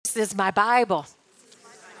This is my Bible.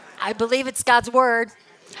 I believe it's God's word.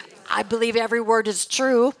 I believe every word is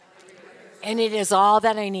true, and it is all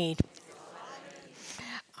that I need.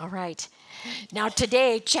 All right. Now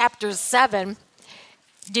today, chapter 7,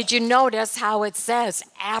 did you notice how it says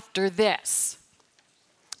after this?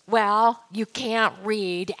 Well, you can't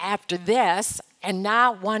read after this and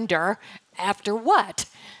not wonder after what.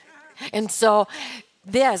 And so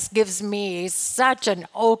this gives me such an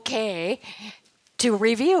okay to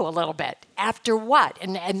review a little bit. After what?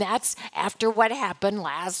 And that's after what happened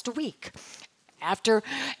last week. After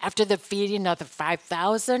the feeding of the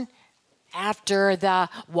 5,000, after the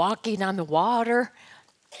walking on the water,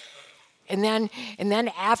 and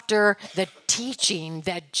then after the teaching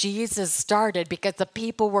that Jesus started, because the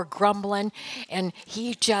people were grumbling, and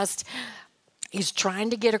he's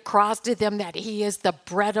trying to get across to them that he is the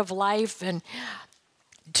bread of life, and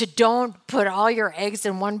to don't put all your eggs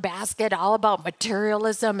in one basket, all about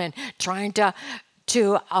materialism and trying to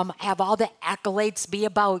have all the accolades be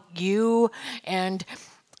about you. And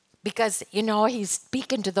because, he's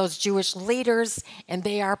speaking to those Jewish leaders, and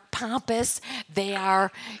they are pompous. They're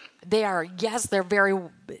very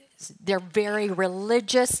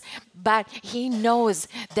religious, but he knows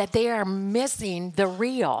that they are missing the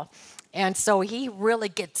real. And so he really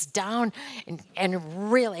gets down and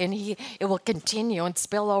it will continue and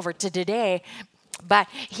spill over to today. But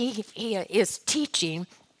he is teaching.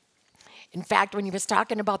 In fact, when he was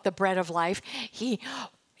talking about the bread of life, he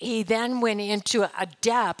then went into a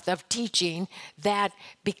depth of teaching that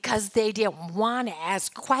because they didn't want to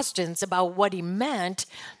ask questions about what he meant,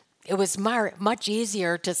 it was much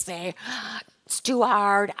easier to say, it's too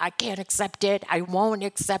hard, I can't accept it, I won't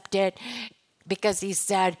accept it, because he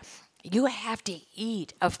said, you have to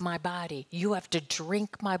eat of my body. You have to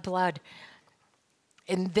drink my blood.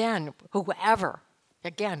 And then whoever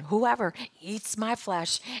eats my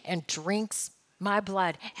flesh and drinks my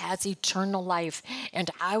blood has eternal life, and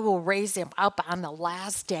I will raise him up on the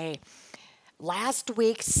last day. Last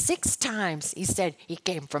week, 6 times he said he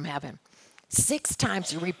came from heaven. 6 times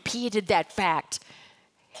he repeated that fact.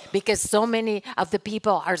 Because so many of the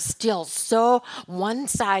people are still so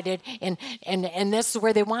one-sided, and this is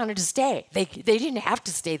where they wanted to stay. They didn't have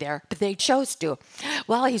to stay there, but they chose to.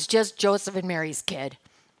 Well, he's just Joseph and Mary's kid.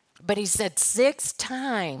 But he said 6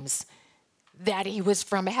 times that he was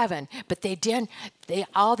from heaven. But they didn't.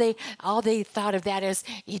 All they thought of that is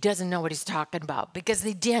he doesn't know what he's talking about, because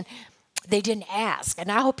they didn't ask. And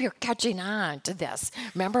I hope you're catching on to this.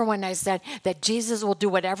 Remember when I said that Jesus will do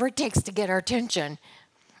whatever it takes to get our attention?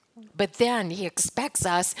 But then he expects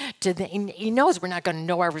us he knows we're not going to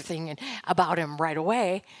know everything about him right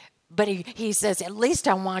away. But he says, at least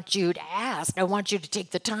I want you to ask. I want you to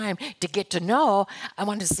take the time to get to know. I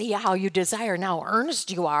want to see how you desire and how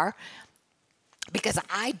earnest you are, because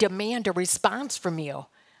I demand a response from you.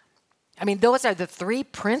 I mean, those are the 3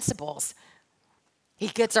 principles. He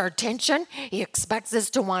gets our attention. He expects us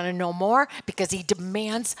to want to know more because he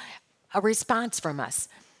demands a response from us.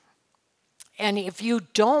 And if you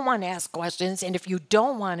don't want to ask questions, and if you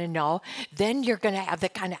don't want to know, then you're going to have the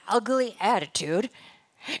kind of ugly attitude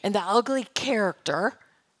and the ugly character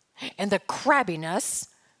and the crabbiness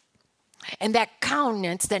and that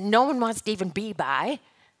countenance that no one wants to even be by.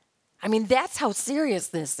 I mean, that's how serious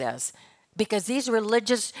this is. Because these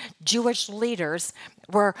religious Jewish leaders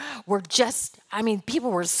were just,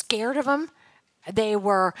 people were scared of them. They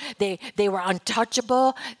were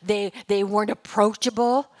untouchable. They weren't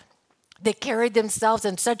approachable. They carried themselves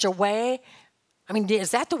in such a way. I mean,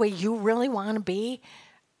 is that the way you really want to be?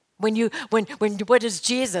 When what is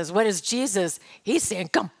Jesus? What is Jesus? He's saying,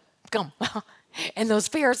 come. And those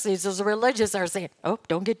Pharisees, those religious, are saying, oh,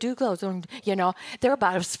 don't get too close. They're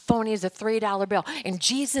about as phony as a $3 bill. And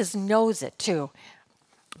Jesus knows it too.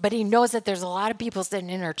 But he knows that there's a lot of people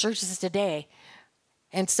sitting in our churches today.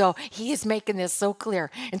 And so he is making this so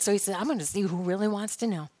clear. And so he said, I'm going to see who really wants to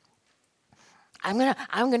know. I'm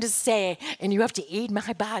going to say, and you have to eat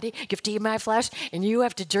my body, you have to eat my flesh, and you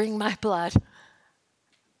have to drink my blood.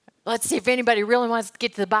 Let's see if anybody really wants to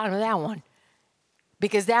get to the bottom of that one.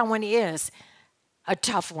 Because that one is a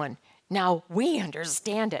tough one. Now, we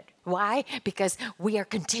understand it. Why? Because we are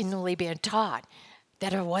continually being taught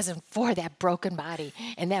that it wasn't for that broken body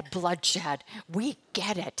and that bloodshed. We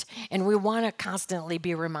get it. And we want to constantly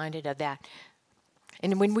be reminded of that.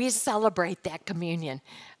 And when we celebrate that communion,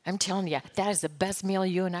 I'm telling you, that is the best meal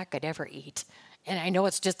you and I could ever eat. And I know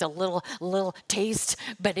it's just a little taste,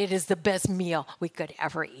 but it is the best meal we could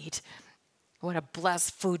ever eat. What a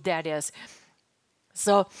blessed food that is.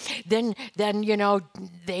 So then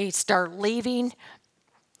they start leaving,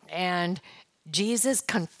 and Jesus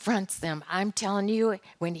confronts them. I'm telling you,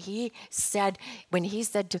 when he said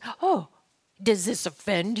to, oh, does this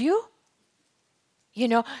offend you? You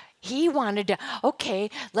know, he wanted to, okay,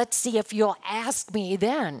 let's see if you'll ask me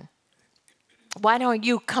then. Why don't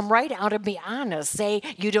you come right out and be honest? Say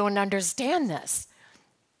you don't understand this.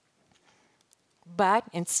 But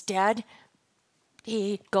instead,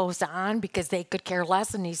 he goes on because they could care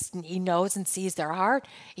less, and he knows and sees their heart.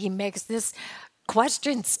 He makes this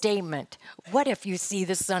question statement. What if you see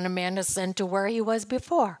the Son of Man ascend to where he was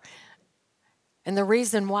before? And the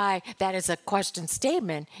reason why that is a question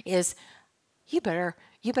statement is you better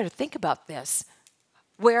think about this.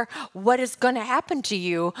 What is going to happen to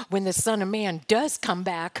you when the Son of Man does come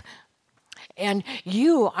back, and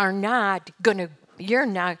you're not going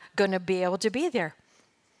to be able to be there.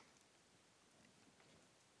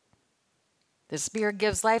 The Spirit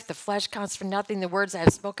gives life, the flesh counts for nothing. The words I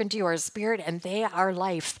have spoken to you are spirit, and they are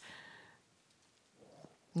life.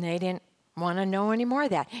 And they didn't want to know any more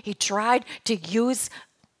of that. He tried to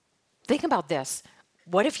think about this.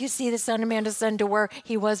 What if you see the Son of Man ascend to where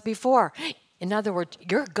he was before? In other words,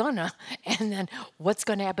 you're gonna, and then what's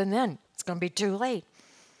going to happen then? It's going to be too late.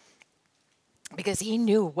 Because he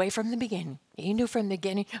knew way from the beginning. He knew from the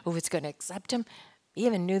beginning who was going to accept him. He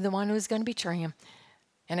even knew the one who was going to betray him.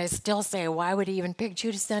 And I still say, why would he even pick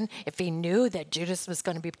Judas then if he knew that Judas was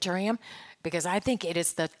going to betray him? Because I think it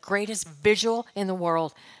is the greatest visual in the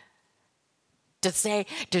world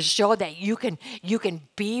to show that you can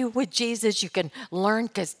be with Jesus, you can learn,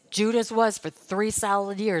 because Judas was for 3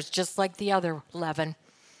 solid years, just like the other 11.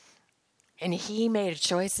 And he made a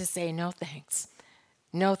choice to say, no thanks.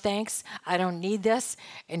 No thanks, I don't need this.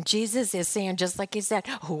 And Jesus is saying, just like he said,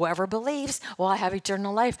 whoever believes will have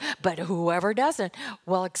eternal life, but whoever doesn't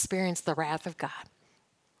will experience the wrath of God.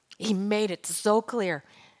 He made it so clear.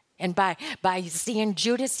 And by seeing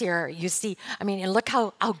Judas here, you see, and look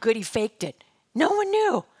how good he faked it. No one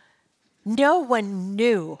knew. No one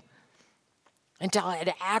knew until it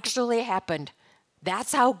actually happened.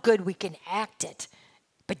 That's how good we can act it.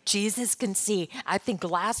 But Jesus can see. I think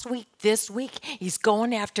last week, this week, he's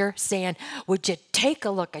going after saying, would you take a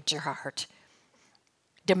look at your heart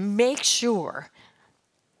to make sure?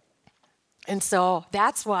 And so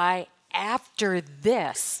that's why after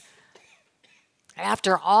this,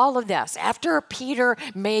 after all of this, after Peter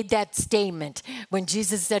made that statement, when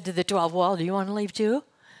Jesus said to the 12, well, do you want to leave too?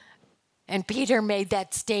 And Peter made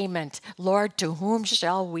that statement, Lord, to whom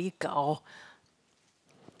shall we go?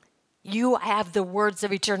 You have the words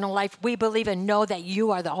of eternal life. We believe and know that you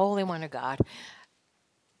are the Holy One of God.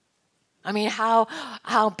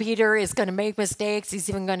 How Peter is going to make mistakes, he's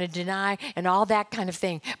even going to deny and all that kind of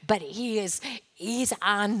thing. But he's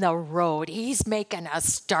on the road. He's making a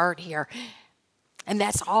start here. And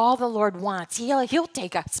that's all the Lord wants. He'll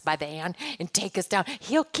take us by the hand and take us down.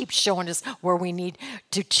 He'll keep showing us where we need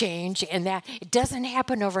to change. And that it doesn't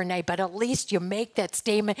happen overnight, but at least you make that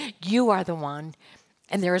statement, you are the one.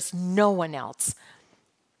 And there is no one else.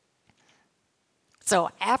 So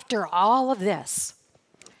after all of this,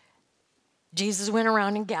 Jesus went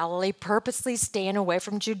around in Galilee, purposely staying away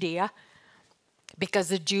from Judea because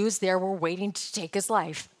the Jews there were waiting to take his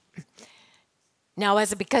life. Now,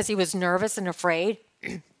 is it because he was nervous and afraid?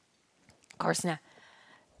 Of course not.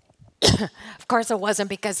 Of course it wasn't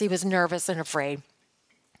because he was nervous and afraid.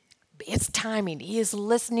 It's timing. He is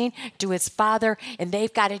listening to his Father, and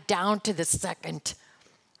they've got it down to the second.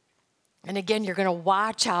 And again, you're going to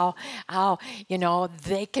watch how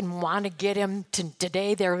they can want to get him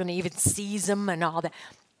today. They're going to even seize him and all that.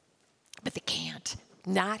 But they can't.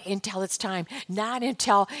 Not until it's time. Not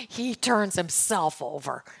until he turns himself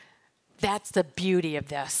over. That's the beauty of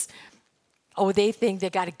this. Oh, they think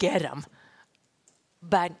they got to get him.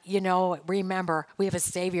 But, remember, we have a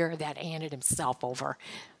Savior that handed himself over.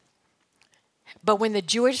 But when the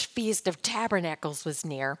Jewish Feast of Tabernacles was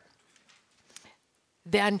near,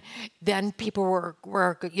 then people were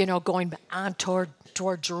going on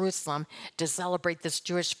toward Jerusalem to celebrate this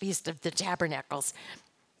Jewish Feast of the Tabernacles.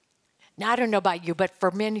 Now, I don't know about you, but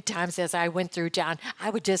for many times as I went through John, I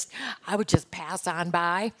would just pass on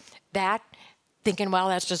by that, thinking, well,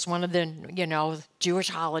 that's just one of the Jewish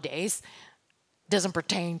holidays. Doesn't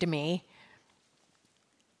pertain to me.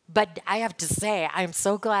 But I have to say, I'm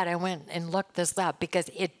so glad I went and looked this up because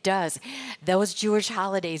it does. Those Jewish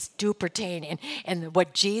holidays do pertain. And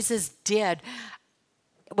what Jesus did,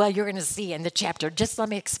 well, you're going to see in the chapter. Just let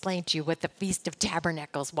me explain to you what the Feast of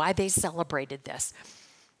Tabernacles, why they celebrated this.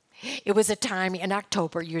 It was a time in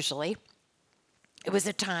October, usually. It was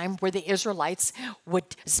a time where the Israelites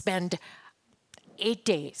would spend 8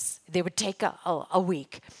 days. They would take a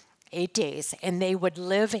week. 8 days, and they would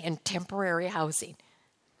live in temporary housing.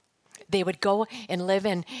 They would go and live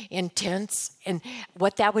in tents, and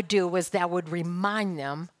what that would do was that would remind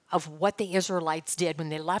them of what the Israelites did when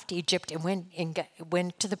they left Egypt and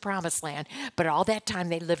went to the Promised Land. But all that time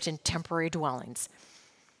they lived in temporary dwellings.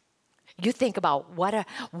 You think about what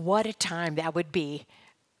a time that would be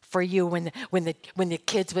for you when the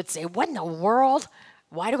kids would say, "What in the world?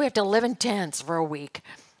 Why do we have to live in tents for a week?"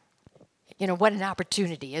 What an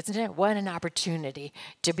opportunity, isn't it? What an opportunity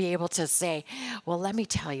to be able to say, "Well, let me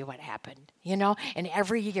tell you what happened." And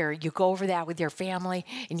every year you go over that with your family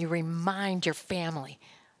and you remind your family.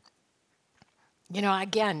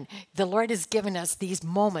 Again, the Lord has given us these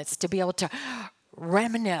moments to be able to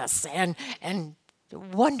reminisce and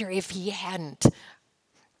wonder if He hadn't.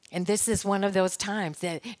 And this is one of those times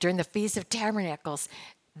that during the Feast of Tabernacles,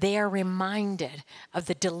 they are reminded of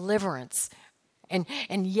the deliverance.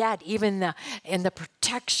 And yet, even in the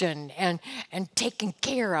protection and taking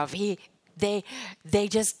care of, this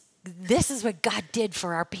is what God did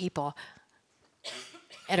for our people.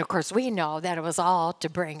 And of course, we know that it was all to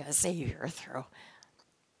bring a Savior through.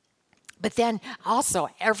 But then also,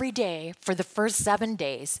 every day for the first 7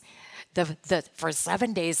 days, for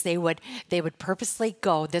 7 days they would purposely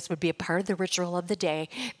go. This would be a part of the ritual of the day.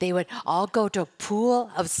 They would all go to a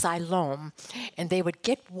pool of Siloam, and they would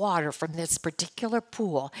get water from this particular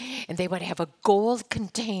pool, and they would have a gold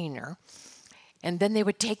container, and then they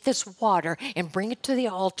would take this water and bring it to the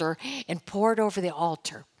altar and pour it over the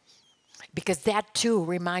altar, because that too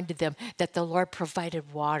reminded them that the Lord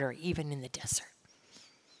provided water even in the desert.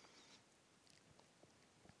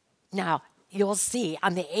 Now, you'll see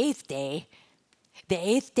on the eighth day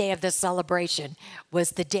of the celebration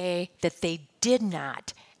was the day that they did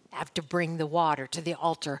not have to bring the water to the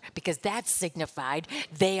altar, because that signified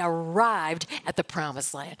they arrived at the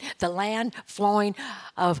Promised Land, the land flowing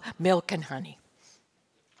of milk and honey.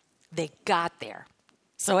 They got there.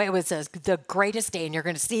 So it was the greatest day, and you're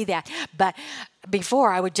going to see that. But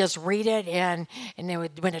before, I would just read it, and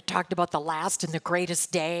when it talked about the last and the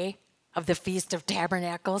greatest day of the Feast of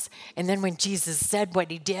Tabernacles, and then when Jesus said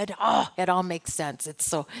what He did, it all makes sense. It's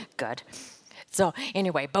so good. So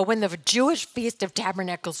anyway, but when the Jewish Feast of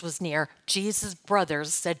Tabernacles was near, Jesus'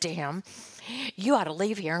 brothers said to Him, "You ought to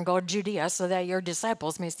leave here and go to Judea so that your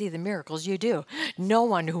disciples may see the miracles you do. No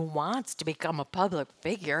one who wants to become a public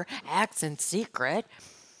figure acts in secret.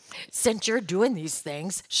 Since you're doing these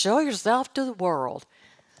things, show yourself to the world."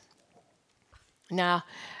 Now,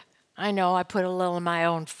 I know I put a little of my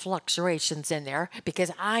own fluctuations in there, because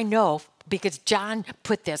John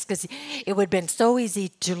put this, because it would have been so easy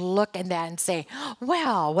to look at that and say,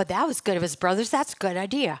 well, that was good of his brothers. That's a good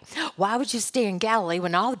idea. Why would you stay in Galilee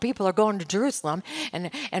when all the people are going to Jerusalem?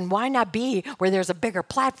 And why not be where there's a bigger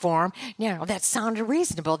platform? That sounded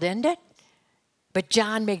reasonable, didn't it? But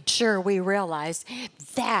John made sure we realized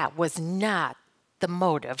that was not the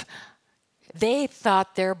motive. They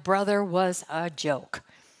thought their brother was a joke.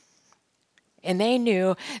 And they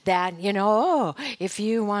knew that, if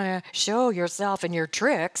you want to show yourself and your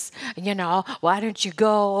tricks, why don't you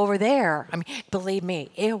go over there? I mean, believe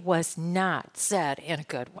me, it was not said in a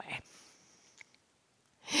good way.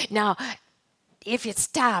 Now, if you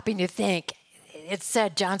stop and you think,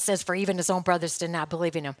 John says, for even his own brothers did not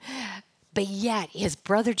believe in him. But yet, his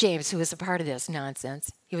brother James, who was a part of this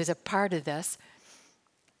nonsense, he was a part of this.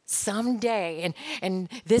 Someday, and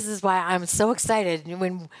this is why I'm so excited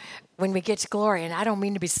when we get to glory, and I don't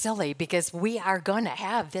mean to be silly, because we are going to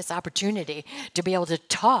have this opportunity to be able to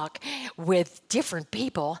talk with different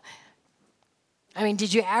people. I mean,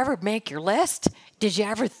 did you ever make your list? Did you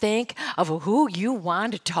ever think of who you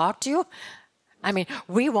want to talk to? I mean,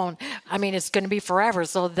 it's going to be forever,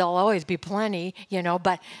 so there'll always be plenty,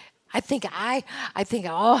 but I think, I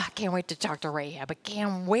can't wait to talk to Rahab. I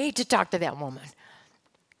can't wait to talk to that woman.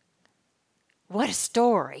 What a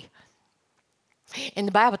story. And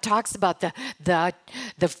the Bible talks about the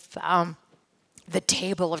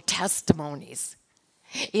table of testimonies.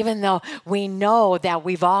 Even though we know that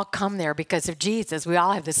we've all come there because of Jesus, we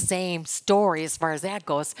all have the same story as far as that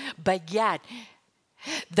goes, but yet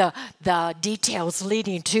the details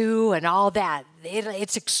leading to and all that,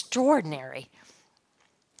 it's extraordinary.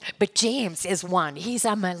 But James is one. He's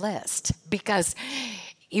on my list because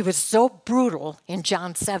he was so brutal in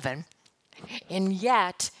John 7. And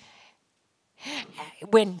yet,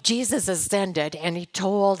 when Jesus ascended and He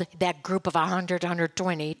told that group of 100,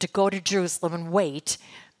 120 to go to Jerusalem and wait,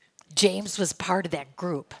 James was part of that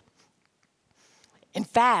group. In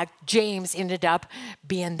fact, James ended up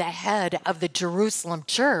being the head of the Jerusalem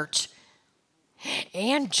church.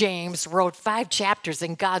 and James wrote 5 chapters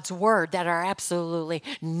in God's Word that are absolutely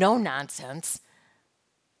no nonsense,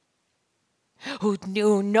 who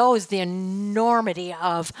knows the enormity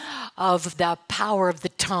of the power of the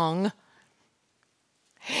tongue,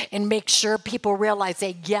 and make sure people realize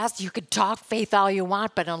that, yes, you could talk faith all you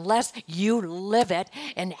want, but unless you live it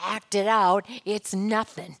and act it out, it's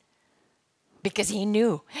nothing. Because he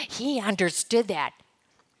knew. He understood that.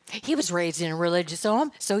 He was raised in a religious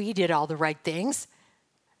home, so he did all the right things.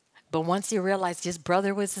 But once he realized his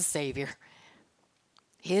brother was the Savior,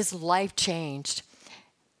 his life changed.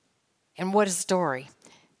 And what a story.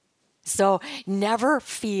 So never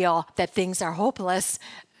feel that things are hopeless,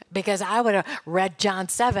 because I would have read John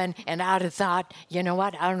 7 and I would have thought, you know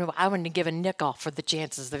what, I wouldn't give a nickel for the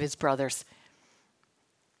chances of his brothers.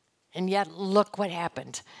 And yet, look what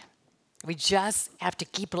happened. We just have to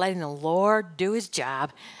keep letting the Lord do his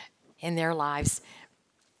job in their lives.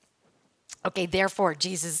 Okay, therefore,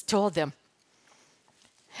 Jesus told them.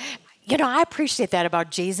 I appreciate that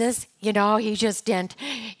about Jesus. He just didn't,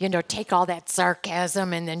 take all that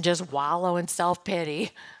sarcasm and then just wallow in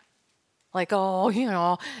self-pity. Like,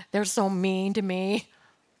 oh, they're so mean to me.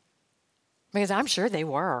 Because I'm sure they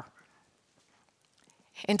were.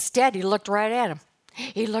 Instead, he looked right at him.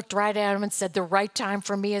 He looked right at him and said, the right time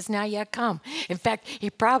for me has not yet come. In fact, he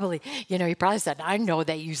probably said, I know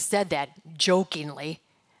that you said that jokingly,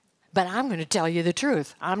 but I'm going to tell you the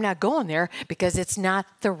truth. I'm not going there because it's not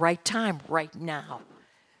the right time right now.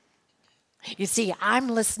 You see, I'm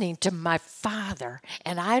listening to my Father,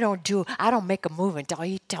 and I don't make a move until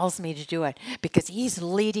he tells me to do it, because he's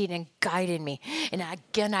leading and guiding me. And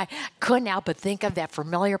again, I couldn't help but think of that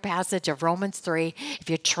familiar passage of Romans 3. If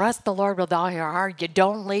you trust the Lord with all your heart, you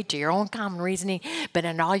don't lead to your own common reasoning, but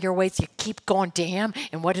in all your ways, you keep going to him.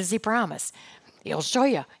 And what does he promise? He'll show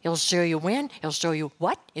you. He'll show you when. He'll show you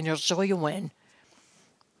what, and he'll show you when.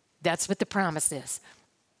 That's what the promise is.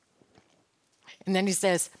 And then he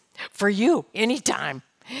says, for you, anytime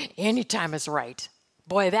is right.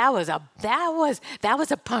 Boy, that was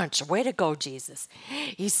a punch. Way to go, Jesus.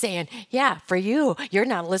 He's saying, yeah, for you, you're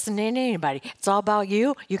not listening to anybody. It's all about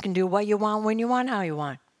you. You can do what you want, when you want, how you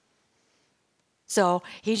want. So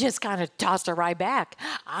he just kind of tossed it right back.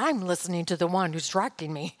 I'm listening to the one who's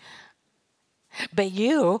directing me. But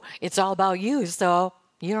you, it's all about you, so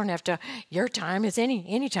you don't have to, your time is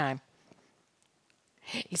any time.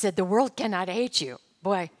 He said, the world cannot hate you.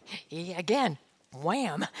 Boy, again,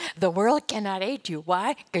 wham. The world cannot hate you.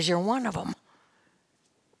 Why? Because you're one of them.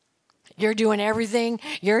 You're doing everything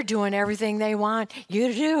they want you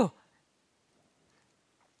to do.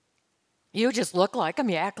 You just look like them.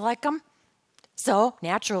 You act like them. So,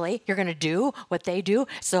 naturally, you're going to do what they do.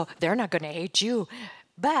 So, they're not going to hate you.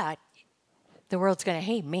 But the world's going to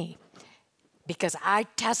hate me, because I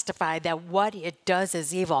testify that what it does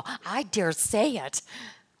is evil. I dare say it.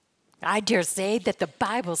 I dare say that the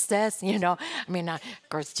Bible says, of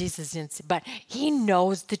course, Jesus didn't say, but he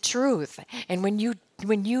knows the truth. And when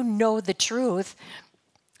you know the truth,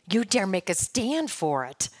 you dare make a stand for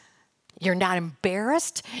it. You're not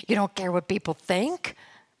embarrassed. You don't care what people think.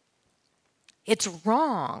 It's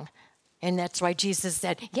wrong. And that's why Jesus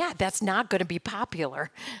said, yeah, that's not going to be popular.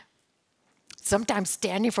 Sometimes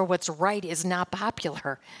standing for what's right is not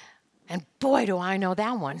popular. And boy, do I know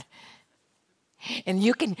that one. And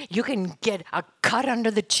you can get a cut under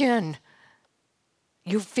the chin.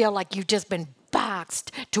 You feel like you've just been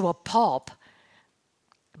boxed to a pulp.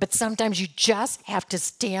 But sometimes you just have to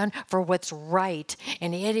stand for what's right.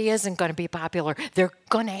 And it isn't going to be popular. They're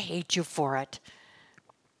going to hate you for it.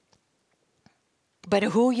 But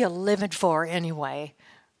who you living for anyway?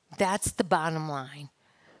 That's the bottom line.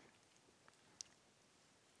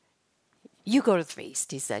 You go to the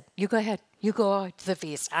feast, he said. You go ahead. You go to the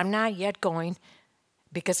feast. I'm not yet going,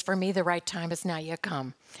 because for me the right time has not yet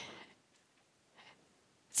come.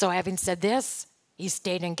 So having said this, he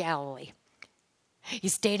stayed in Galilee. He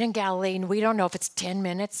stayed in Galilee, and we don't know if it's 10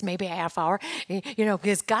 minutes, maybe a half hour,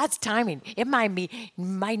 because God's timing, it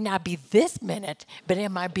might not be this minute, but it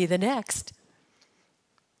might be the next.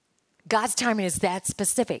 God's timing is that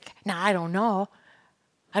specific. Now, I don't know.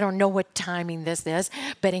 I don't know what timing this is,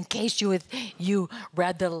 but in case you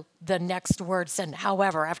read the next words, and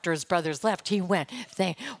however, after his brothers left, he went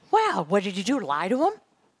saying, wow, what did you do, lie to him?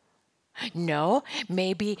 No,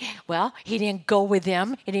 maybe, he didn't go with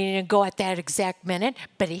them, and he didn't go at that exact minute,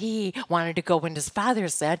 but he wanted to go when his father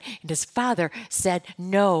said, and his father said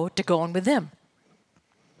no to going with him.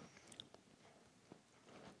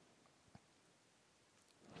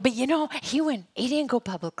 But he didn't go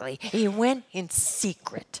publicly. He went in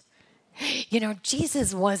secret.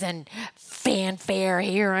 Jesus wasn't fanfare,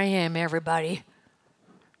 here I am, everybody.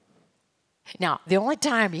 Now, the only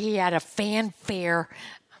time he had a fanfare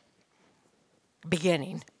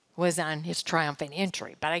beginning was on his triumphant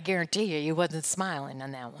entry, but I guarantee you he wasn't smiling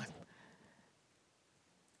on that one.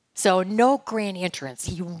 So no grand entrance.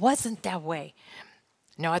 He wasn't that way.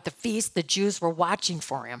 Now, at the feast, the Jews were watching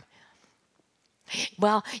for him.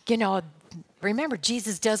 Well, remember,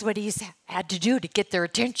 Jesus does what he's had to do to get their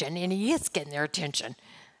attention, and he is getting their attention.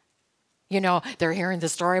 They're hearing the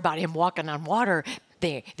story about him walking on water.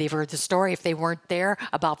 They've heard the story, if they weren't there,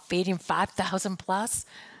 about feeding 5,000 plus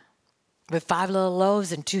with 5 little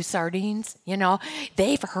loaves and 2 sardines.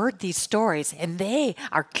 They've heard these stories, and they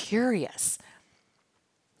are curious.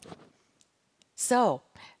 So,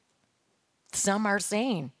 some are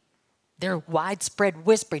saying they're widespread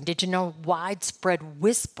whispering. Did you know widespread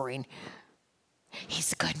whispering?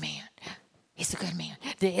 He's a good man. He's a good man.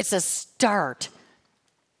 It's a start.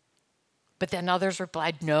 But then others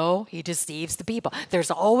replied, no, he deceives the people. There's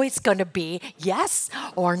always going to be yes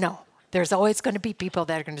or no. There's always going to be people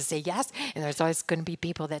that are going to say yes, and there's always going to be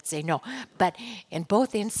people that say no. But in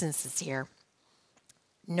both instances here,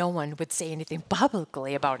 no one would say anything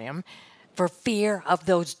publicly about him for fear of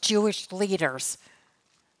those Jewish leaders,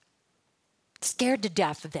 scared to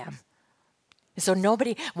death of them. So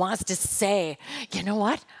nobody wants to say, you know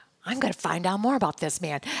what? I'm going to find out more about this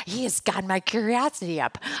man. He has got my curiosity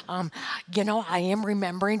up. I am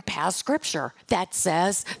remembering past scripture that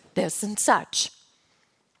says this and such.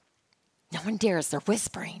 No one dares. They're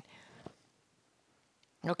whispering.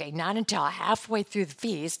 Okay, not until halfway through the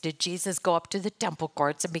feast did Jesus go up to the temple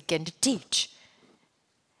courts and begin to teach.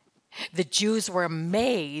 The Jews were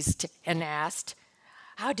amazed and asked,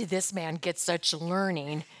 how did this man get such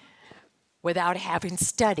learning without having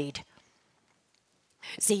studied?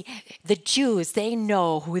 See, the Jews, they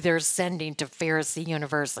know who they're sending to Pharisee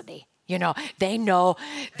University. They know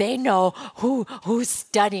who's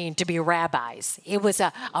studying to be rabbis. It was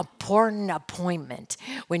an important appointment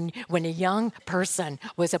when a young person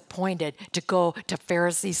was appointed to go to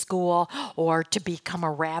Pharisee school or to become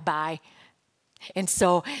a rabbi. And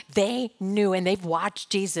so they knew, and they've watched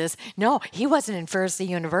Jesus. No, he wasn't in Pharisee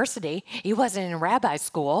University. He wasn't in rabbi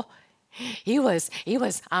school. He was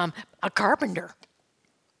a carpenter.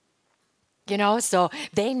 So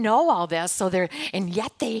they know all this. And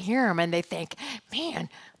yet they hear him and they think, man,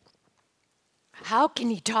 how can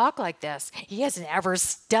he talk like this? He hasn't ever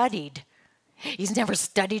studied. He's never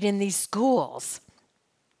studied in these schools.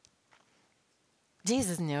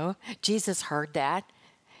 Jesus knew. Jesus heard that.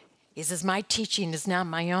 He says, my teaching is not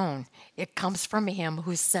my own. It comes from him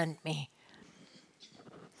who sent me.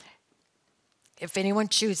 If anyone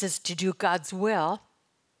chooses to do God's will,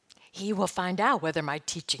 he will find out whether my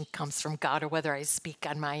teaching comes from God or whether I speak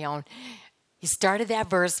on my own. He started that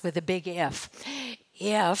verse with a big if.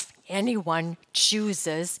 If anyone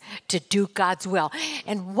chooses to do God's will.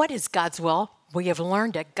 And what is God's will? We have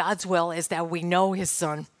learned it. God's will is that we know his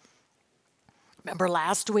son. Remember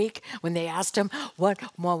last week when they asked him, what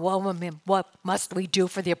must we do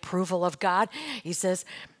for the approval of God? He says,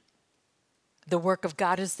 the work of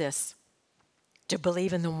God is this, to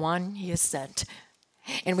believe in the one he has sent.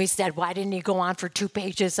 And we said, why didn't he go on for 2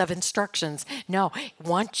 pages of instructions? No,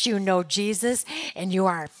 once you know Jesus and you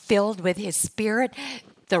are filled with his Spirit,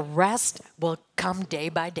 the rest will come day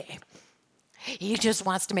by day. He just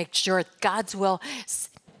wants to make sure God's will,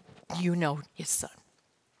 you know his son.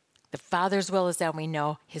 The Father's will is that we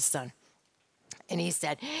know his son. And he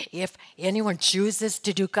said, if anyone chooses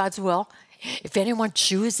to do God's will, if anyone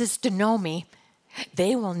chooses to know me,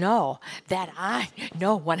 they will know that I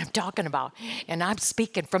know what I'm talking about. And I'm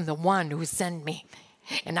speaking from the one who sent me.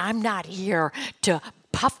 And I'm not here to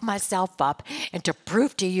puff myself up and to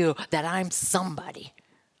prove to you that I'm somebody.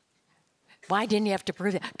 Why didn't he have to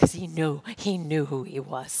prove that? Because he knew who he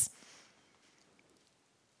was.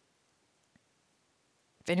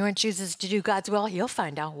 If anyone chooses to do God's will, he'll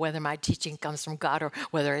find out whether my teaching comes from God or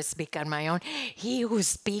whether I speak on my own. He who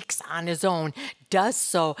speaks on his own does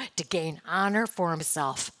so to gain honor for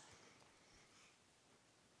himself.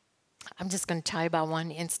 I'm just going to tell you about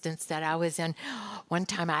one instance that I was in. One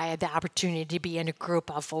time I had the opportunity to be in a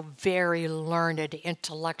group of very learned,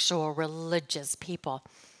 intellectual, religious people.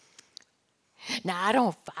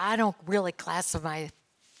 Now, I don't really classify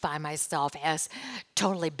myself as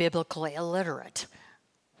totally biblically illiterate.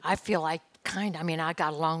 I feel like I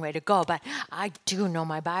got a long way to go, but I do know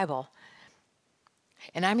my Bible.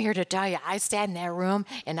 And I'm here to tell you, I sat in that room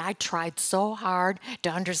and I tried so hard to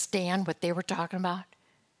understand what they were talking about.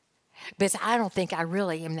 Because I don't think I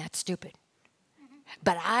really am that stupid.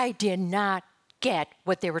 But I did not get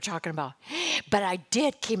what they were talking about. But I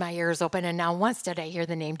did keep my ears open, and not once did I hear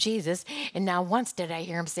the name Jesus, and not once did I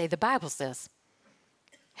hear him say the Bible says.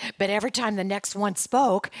 But every time the next one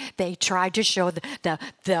spoke, they tried to show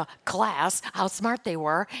the class how smart they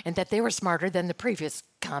were and that they were smarter than the previous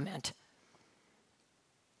comment.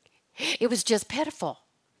 It was just pitiful.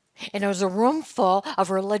 And it was a room full of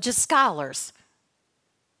religious scholars.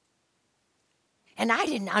 And I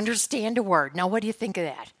didn't understand a word. Now, what do you think of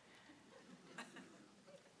that?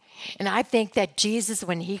 And I think that Jesus,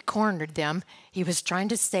 when he cornered them, he was trying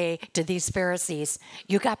to say to these Pharisees,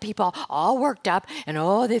 you got people all worked up and,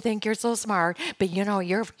 oh, they think you're so smart, but you know,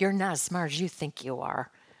 you're not as smart as you think you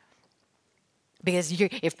are.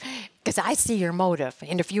 Because I see your motive,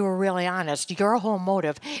 and if you were really honest, your whole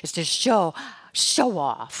motive is to show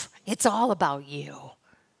off. It's all about you.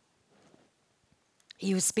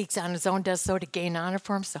 He who speaks on his own does so to gain honor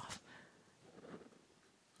for himself.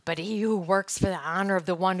 But he who works for the honor of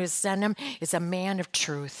the one who sent him is a man of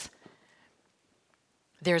truth.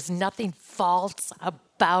 There's nothing false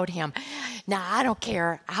about him. Now, I don't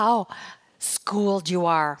care how schooled you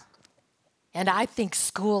are, and I think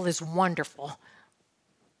school is wonderful.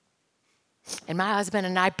 And my husband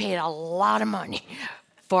and I paid a lot of money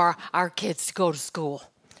for our kids to go to school.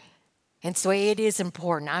 And so it is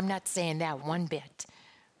important. I'm not saying that one bit.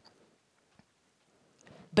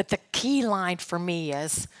 But the key line for me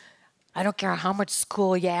is, I don't care how much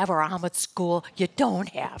school you have or how much school you don't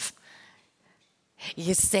have.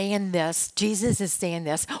 He's saying this, Jesus is saying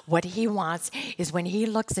this, what he wants is when he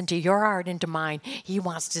looks into your heart, into mine, he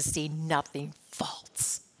wants to see nothing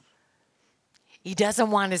false. He doesn't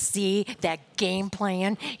want to see that game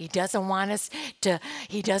plan. He doesn't want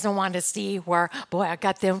to see where, boy, I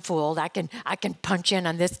got them fooled. I can punch in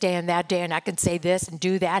on this day and that day, and I can say this and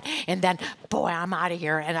do that, and then, boy, I'm out of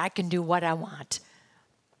here, and I can do what I want.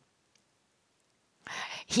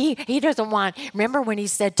 He doesn't want, remember when he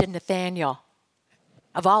said to Nathanael,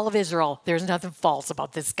 of all of Israel, there's nothing false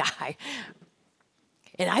about this guy.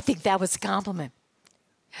 And I think that was a compliment.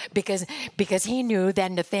 Because he knew that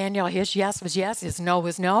Nathanael, his yes was yes, his no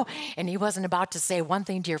was no, and he wasn't about to say one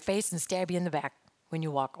thing to your face and stab you in the back when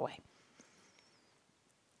you walk away.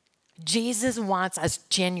 Jesus wants us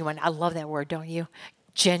genuine. I love that word, don't you?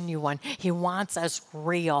 Genuine. He wants us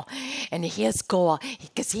real. And his goal,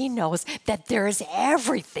 because he knows that there is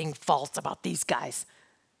everything false about these guys.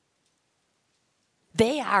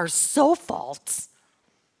 They are so false.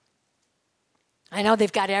 I know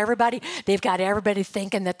they've got everybody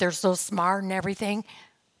thinking that they're so smart and everything.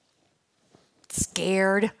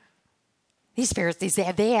 Scared. These Pharisees,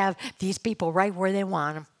 they have these people right where they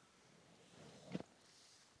want them.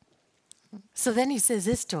 So then he says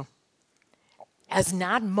this to them. Has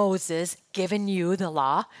not Moses given you the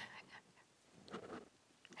law?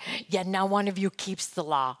 Yet not one of you keeps the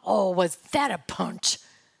law. Oh, was that a punch?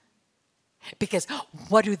 Because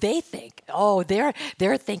what do they think? Oh, they're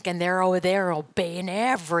thinking they're obeying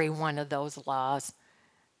every one of those laws.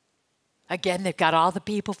 Again, they've got all the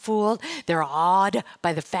people fooled. They're awed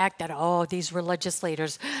by the fact that, oh, these religious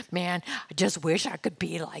leaders, man, I just wish I could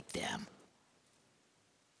be like them.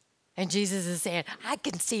 And Jesus is saying, I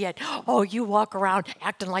can see it. Oh, you walk around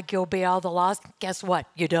acting like you obey all the laws. Guess what?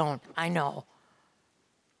 You don't. I know.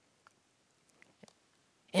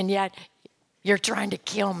 And yet, you're trying to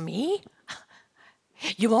kill me?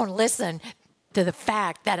 You won't listen to the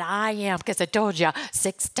fact that I am, because I told you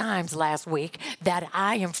 6 times last week that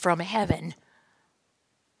I am from heaven.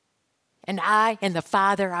 And I and the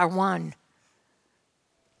Father are one.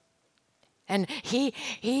 And he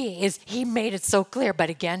made it so clear, but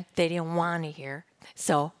again, they didn't want to hear,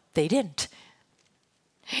 so they didn't.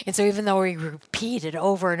 And so even though he repeated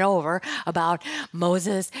over and over about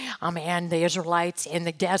Moses and the Israelites in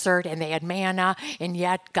the desert, and they had manna, and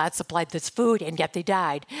yet God supplied this food, and yet they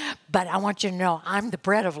died. But I want you to know, I'm the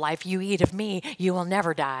bread of life. You eat of me, you will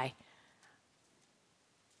never die.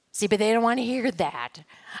 See, but they don't want to hear that.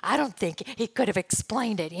 I don't think he could have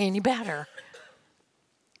explained it any better.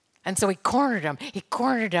 And so he cornered him. He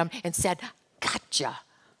cornered him and said, gotcha.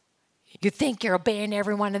 You think you're obeying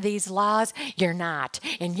every one of these laws? You're not.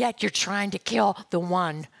 And yet you're trying to kill the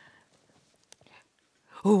one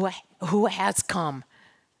who has come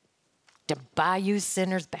to buy you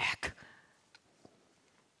sinners back.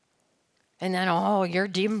 And then, oh, you're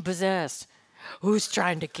demon possessed. Who's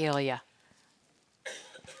trying to kill you?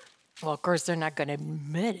 Well, of course, they're not going to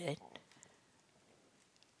admit it.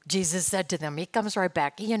 Jesus said to them, he comes right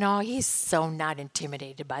back. You know, he's so not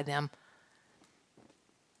intimidated by them.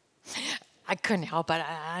 I couldn't help it.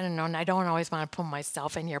 I don't know, and I don't always want to put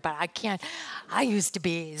myself in here, but I can't. I used to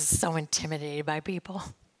be so intimidated by people.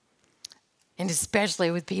 And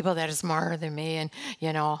especially with people that are smarter than me. And,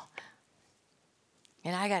 you know,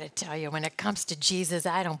 and I got to tell you, when it comes to Jesus,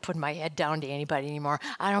 I don't put my head down to anybody anymore.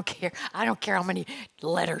 I don't care. I don't care how many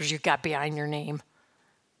letters you got behind your name.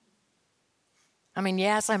 I mean,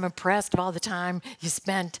 yes, I'm impressed of all the time you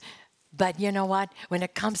spent. But you know what? When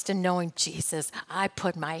it comes to knowing Jesus, I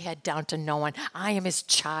put my head down to no one. I am his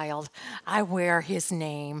child. I wear his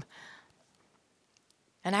name.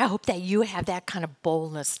 And I hope that you have that kind of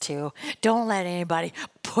boldness too. Don't let anybody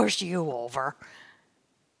push you over.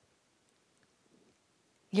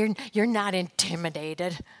 You're not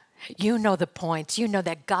intimidated. You know the points. You know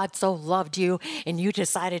that God so loved you and you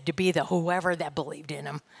decided to be the whoever that believed in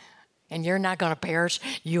him. And you're not going to perish.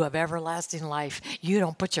 You have everlasting life. You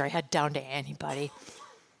don't put your head down to anybody.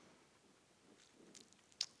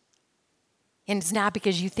 And it's not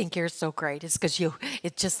because you think you're so great. It's because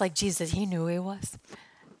it's just like Jesus. He knew who he was.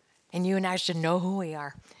 And you and I should know who we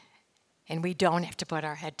are. And we don't have to put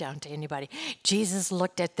our head down to anybody. Jesus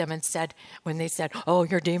looked at them and said, when they said, oh,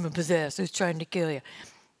 you're demon possessed, who's trying to kill you?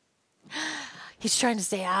 He's trying to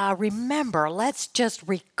say, remember, let's just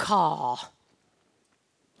recall.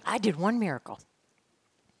 I did one miracle.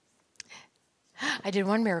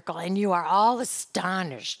 And you are all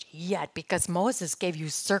astonished yet because Moses gave you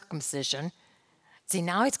circumcision. See,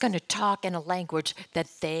 now he's going to talk in a language that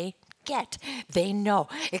they get. They know,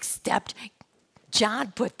 except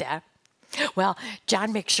John put that. Well,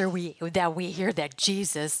 John makes sure that we hear that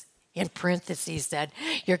Jesus, in parentheses, said,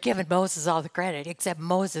 you're giving Moses all the credit, except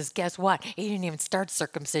Moses, guess what? He didn't even start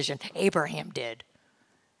circumcision. Abraham did.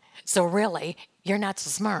 So really, you're not so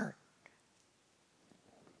smart.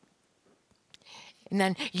 And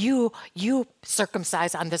then you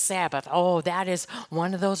circumcise on the Sabbath. Oh, that is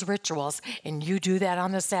one of those rituals, and you do that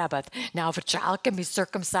on the Sabbath. Now, if a child can be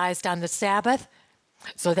circumcised on the Sabbath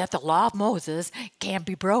so that the law of Moses can't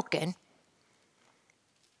be broken,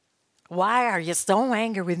 why are you so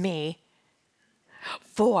angry with me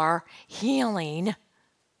for healing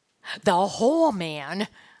the whole man,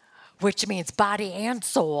 which means body and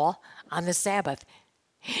soul, on the Sabbath?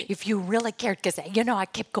 If you really cared, because, you know, I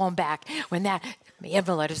kept going back when that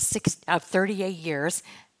invalid of 38 years,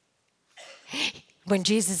 when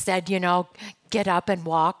Jesus said, you know, get up and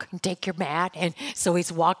walk and take your mat. And so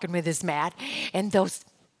he's walking with his mat. And those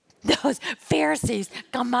Pharisees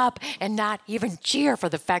come up and not even cheer for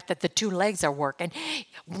the fact that the two legs are working.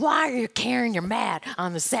 Why are you carrying your mat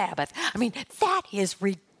on the Sabbath? I mean, that is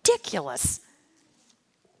ridiculous.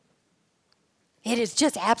 It is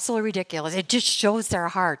just absolutely ridiculous. It just shows their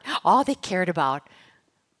heart. All they cared about.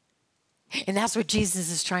 And that's what Jesus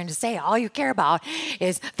is trying to say. All you care about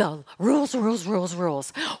is the rules.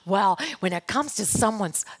 Well, when it comes to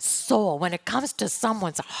someone's soul, when it comes to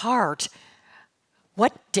someone's heart,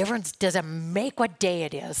 what difference does it make what day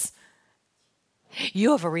it is?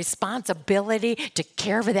 You have a responsibility to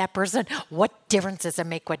care for that person. What difference does it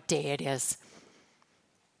make what day it is?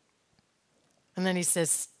 And then he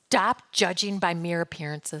says, stop judging by mere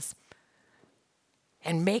appearances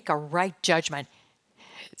and make a right judgment.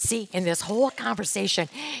 See, in this whole conversation,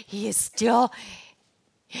 he is still,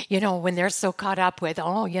 you know, when they're so caught up with,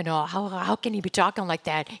 oh, you know, how can he be talking like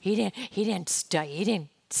that? He didn't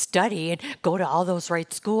study and go to all those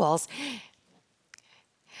right schools.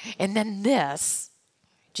 And then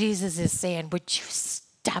Jesus is saying, would you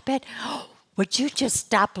stop it? Would you just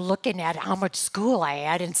stop looking at how much school I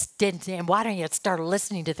had and why don't you start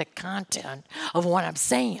listening to the content of what I'm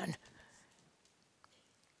saying?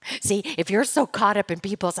 See, if you're so caught up in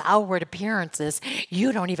people's outward appearances,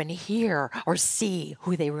 you don't even hear or see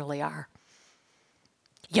who they really are.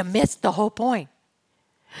 You missed the whole point.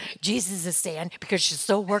 Jesus is saying, because you're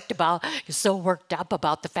so worked up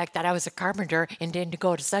about the fact that I was a carpenter and didn't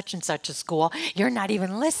go to such and such a school, you're not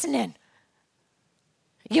even listening.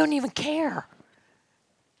 You don't even care.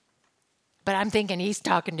 But I'm thinking he's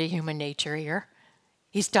talking to human nature here.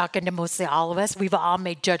 He's talking to mostly all of us. We've all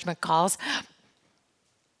made judgment calls.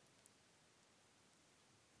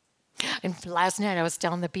 And last night I was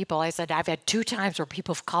telling the people, I said, I've had 2 times where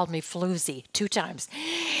people have called me floozy, 2 times.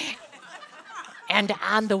 And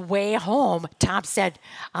on the way home, Tom said,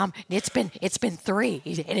 it's been 3.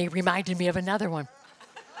 And he reminded me of another one.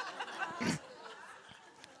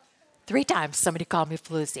 3 times somebody called me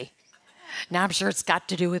floozy. Now I'm sure it's got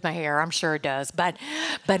to do with my hair. I'm sure it does. But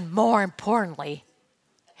more importantly,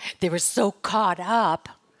 they were so caught up.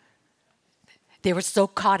 They were so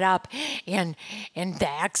caught up in the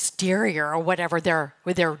exterior or whatever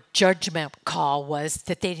their judgment call was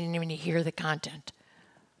that they didn't even hear the content.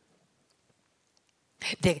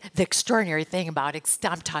 The extraordinary thing about it,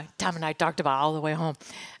 Tom and I talked about all the way home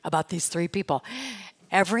about these 3 people.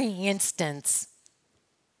 every instance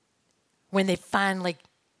when they finally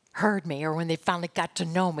heard me or when they finally got to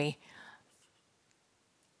know me,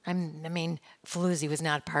 Floozy was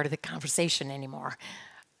not part of the conversation anymore.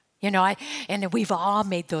 And we've all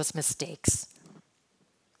made those mistakes.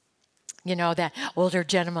 That older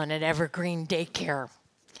gentleman at Evergreen Daycare,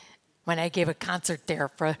 when I gave a concert there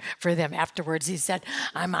for them afterwards, he said,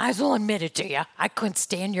 I might as well admit it to you, I couldn't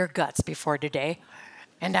stand your guts before today.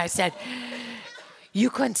 And I said, you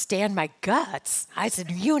couldn't stand my guts? I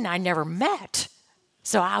said, you and I never met.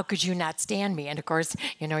 So how could you not stand me? And of course,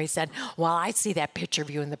 he said, well, I see that picture of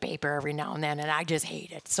you in the paper every now and then, and I just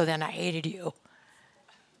hate it. So then I hated you.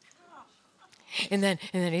 And then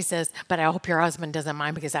he says, but I hope your husband doesn't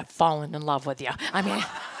mind because I've fallen in love with you.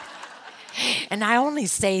 And I only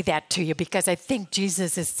say that to you because I think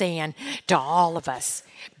Jesus is saying to all of us,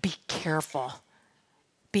 be careful.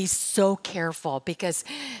 Be so careful because,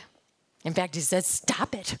 in fact, he says,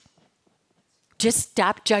 stop it. Just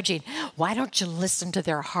stop judging. Why don't you listen to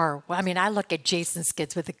their heart? I look at Jason's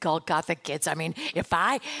kids with the Golgotha kids. If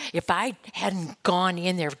I hadn't gone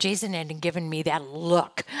in there, if Jason hadn't given me that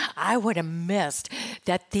look, I would have missed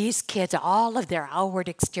that these kids, all of their outward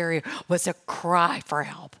exterior was a cry for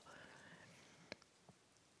help.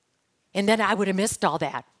 And then I would have missed all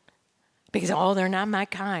that because, they're not my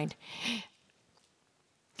kind.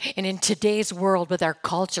 And in today's world with our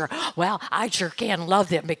culture, well, I sure can love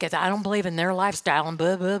them because I don't believe in their lifestyle and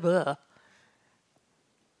blah, blah, blah.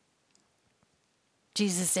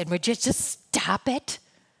 Jesus said, would you just stop it?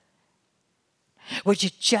 Would you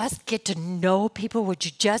just get to know people? Would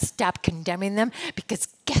you just stop condemning them? Because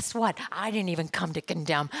guess what? I didn't even come to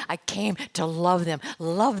condemn. I came to love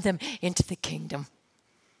them into the kingdom.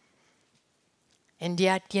 And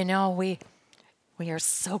yet, we are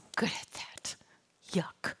so good at that.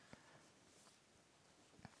 Yuck.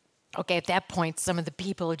 Okay, at that point, some of the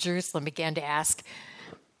people of Jerusalem began to ask,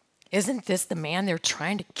 isn't this the man they're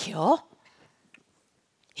trying to kill?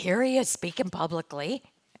 Here he is speaking publicly,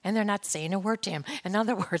 and they're not saying a word to him. In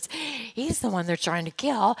other words, he's the one they're trying to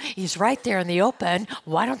kill. He's right there in the open.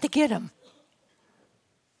 Why don't they get him?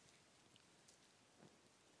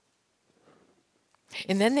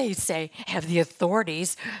 And then they say, have the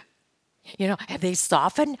authorities, have they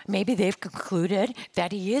softened? Maybe they've concluded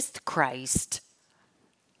that he is the Christ.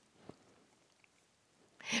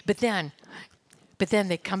 But then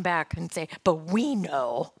they come back and say, but we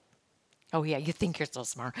know. Oh, yeah, you think you're so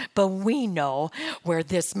smart. But we know where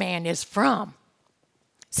this man is from.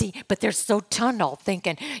 See, but they're so tunnel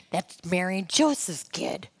thinking that's Mary and Joseph's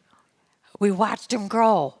kid. We watched him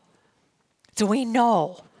grow. So we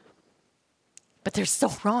know. But they're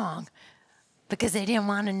so wrong because they didn't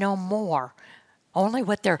want to know more. Only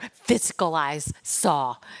what their physical eyes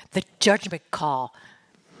saw, the judgment call.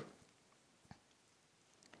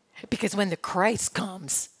 Because when the Christ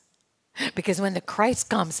comes,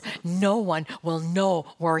 no one will know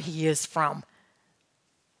where he is from.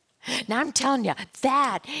 Now I'm telling you,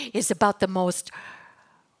 that is about the most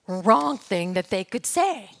wrong thing that they could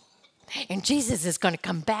say. And Jesus is going to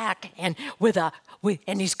come back and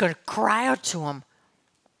he's going to cry out to him.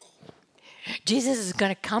 Jesus is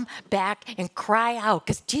going to come back and cry out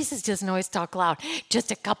because Jesus doesn't always talk loud,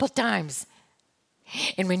 just a couple times.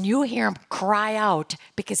 And when you hear him cry out,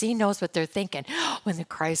 because he knows what they're thinking, when the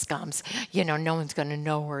Christ comes, no one's going to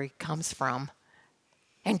know where he comes from.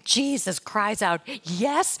 And Jesus cries out,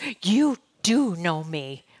 yes, you do know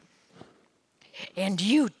me. And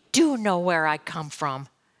you do know where I come from.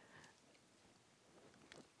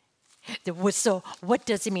 So what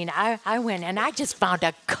does it mean? I went and I just found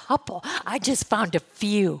a couple. I just found a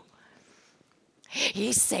few.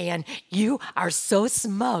 He's saying, you are so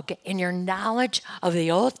smug in your knowledge of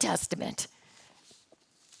the Old Testament.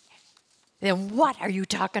 Then what are you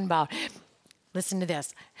talking about? Listen to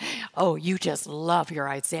this. Oh, you just love your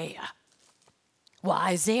Isaiah. Well,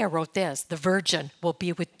 Isaiah wrote this, the virgin will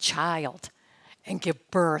be with child and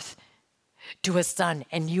give birth to a son,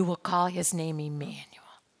 and you will call his name Emmanuel.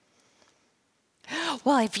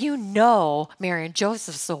 Well, if you know Mary and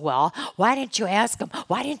Joseph so well, why didn't you ask them?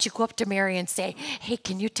 Why didn't you go up to Mary and say, hey,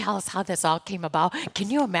 can you tell us how this all came about? Can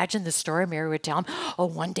you imagine the story Mary would tell him? Oh,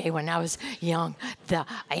 one day when I was young, the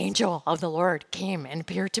angel of the Lord came and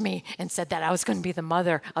appeared to me and said that I was going to be the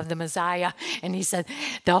mother of the Messiah. And he said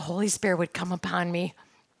the Holy Spirit would come upon me.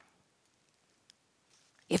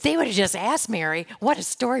 If they would have just asked Mary, what a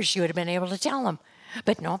story she would have been able to tell them.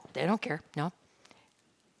 But no, they don't care. No.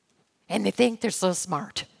 And they think they're so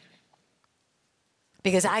smart.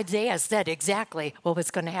 Because Isaiah said exactly what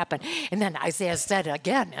was going to happen. And then Isaiah said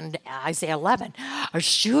again in Isaiah 11, a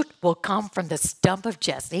shoot will come from the stump of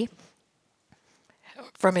Jesse.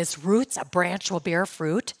 From his roots, a branch will bear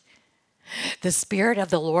fruit. The Spirit of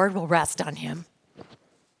the Lord will rest on him.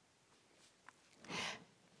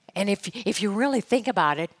 And if you really think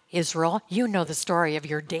about it, Israel, you know the story of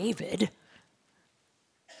your David.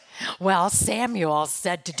 Well, Samuel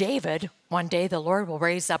said to David, one day the Lord will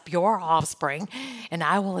raise up your offspring, and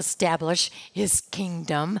I will establish his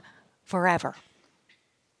kingdom forever.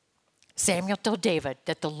 Samuel told David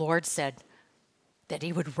that the Lord said that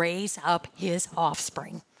he would raise up his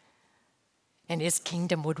offspring, and his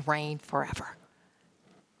kingdom would reign forever.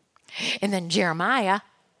 And then Jeremiah,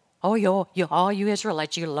 all you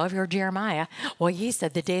Israelites, you love your Jeremiah. Well, he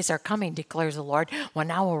said, the days are coming, declares the Lord,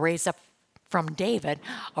 when I will raise up from David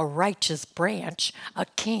a righteous branch, a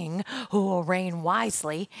king who will reign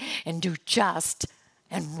wisely and do just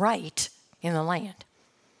and right in the land.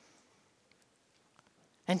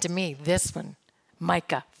 And to me, this one,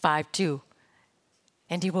 Micah 5:2,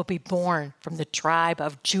 and he will be born from the tribe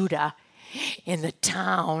of Judah in the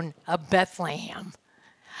town of Bethlehem.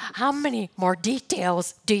 How many more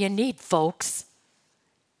details do you need, folks?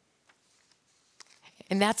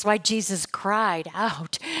 And that's why Jesus cried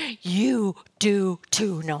out, you do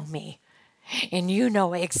too know me. And you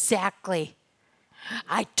know exactly.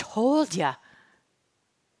 I told you.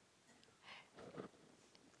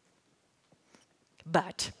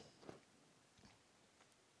 But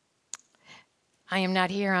I am not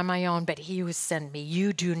here on my own, but he who sent me.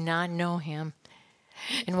 You do not know him.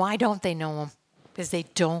 And why don't they know him? Because they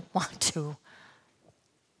don't want to.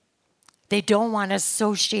 They don't want to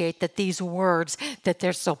associate that these words that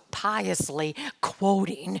they're so piously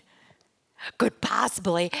quoting could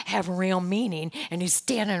possibly have real meaning, and he's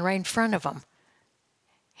standing right in front of them.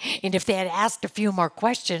 And if they had asked a few more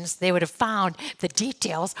questions, they would have found the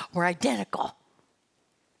details were identical.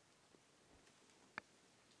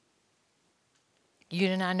 You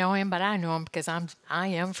do not know him, but I know him because I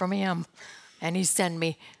am from him, and he sent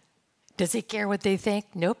me. Does he care what they think?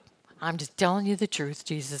 Nope. I'm just telling you the truth,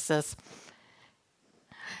 Jesus says.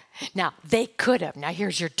 Now, they could have. Now,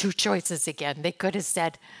 here's your two choices again. They could have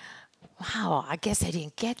said, wow, I guess I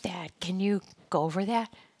didn't get that. Can you go over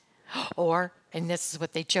that? Or, and this is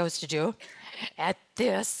what they chose to do, at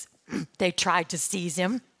this, they tried to seize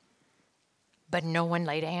him, but no one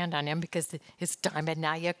laid a hand on him because his time had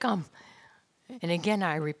not yet come. And again,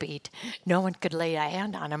 I repeat, no one could lay a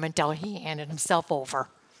hand on him until he handed himself over.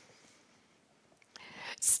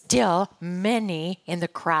 Still, many in the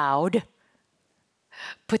crowd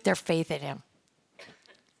put their faith in him.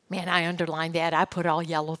 Man, I underlined that. I put all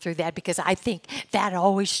yellow through that because I think that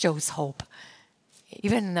always shows hope.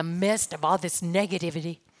 Even in the midst of all this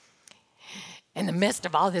negativity, in the midst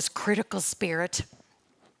of all this critical spirit,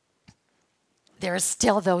 there are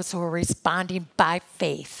still those who are responding by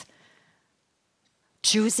faith,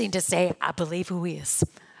 choosing to say, I believe who he is.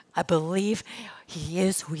 I believe he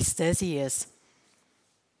is who he says he is.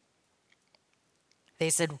 They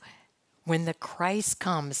said, when the Christ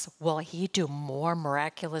comes, will he do more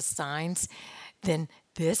miraculous signs than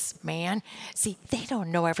this man? See, they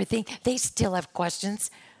don't know everything. They still have questions.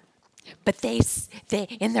 But they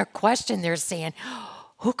in their question, they're saying,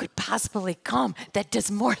 who could possibly come that does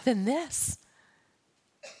more than this?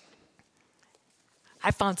 I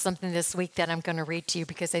found something this week that I'm going to read to you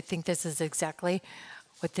because I think this is exactly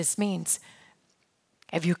what this means.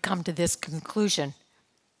 Have you come to this conclusion?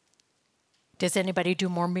 Does anybody do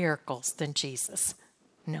more miracles than Jesus?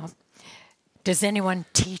 No. Does anyone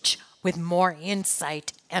teach with more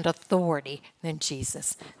insight and authority than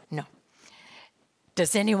Jesus? No.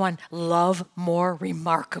 Does anyone love more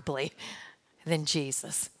remarkably than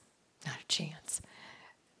Jesus? Not a chance.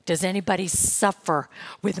 Does anybody suffer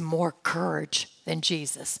with more courage than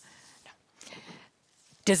Jesus? No.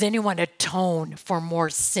 Does anyone atone for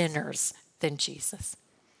more sinners than Jesus?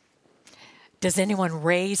 Does anyone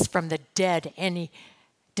raise from the dead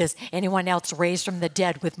does anyone else raise from the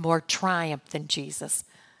dead with more triumph than Jesus?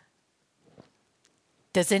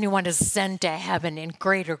 Does anyone ascend to heaven in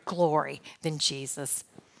greater glory than Jesus?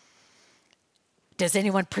 Does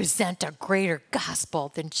anyone present a greater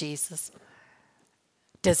gospel than Jesus?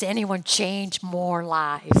 Does anyone change more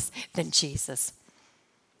lives than Jesus?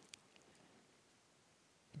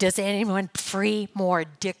 Does anyone free more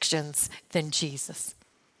addictions than Jesus?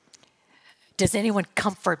 Does anyone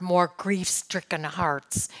comfort more grief-stricken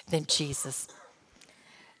hearts than Jesus?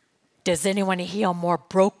 Does anyone heal more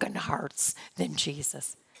broken hearts than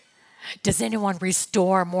Jesus? Does anyone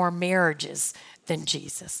restore more marriages than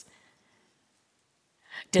Jesus?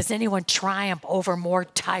 Does anyone triumph over more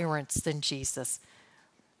tyrants than Jesus?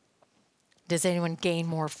 Does anyone gain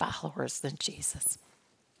more followers than Jesus?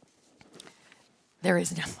 There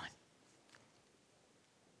is no one.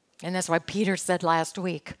 And that's why Peter said last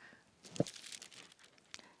week,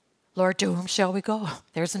 Lord, to whom shall we go?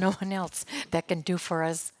 There's no one else that can do for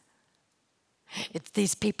us. It's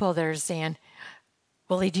these people that are saying,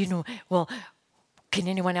 well, can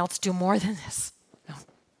anyone else do more than this? No.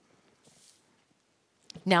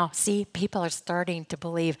 Now, see, people are starting to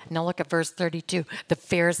believe. Now look at verse 32. The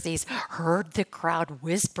Pharisees heard the crowd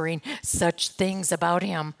whispering such things about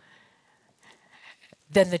him.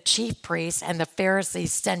 Then the chief priests and the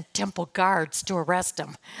Pharisees sent temple guards to arrest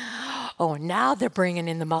him. Oh, now they're bringing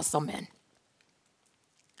in the muscle men.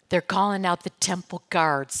 They're calling out the temple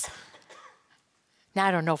guards. Now,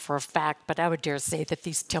 I don't know for a fact, but I would dare say that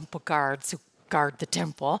these temple guards who guard the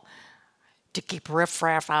temple to keep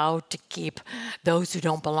riffraff out, to keep those who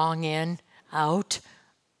don't belong in out.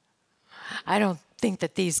 I don't think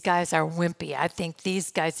that these guys are wimpy. I think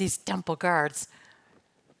these guys, these temple guards.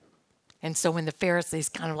 And so when the Pharisees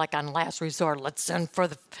kind of like on last resort, let's send for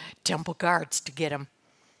the temple guards to get him.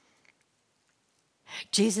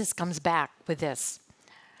 Jesus comes back with this.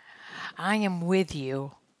 I am with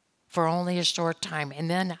you for only a short time, and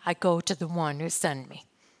then I go to the one who sent me.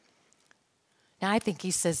 Now, I think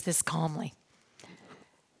he says this calmly.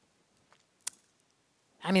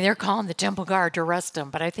 I mean, they're calling the temple guard to arrest him,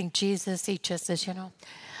 but I think Jesus, he just says,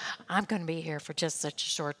 I'm going to be here for just such a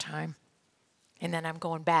short time, and then I'm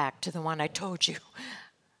going back to the one I told you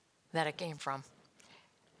that I came from.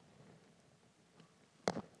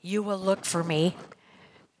 You will look for me,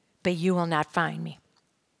 but you will not find me.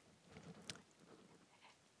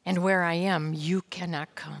 And where I am, you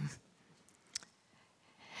cannot come.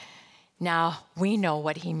 Now, we know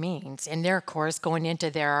what he means. And they're, of course, going into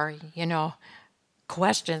their,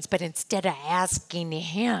 questions. But instead of asking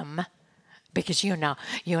him, because you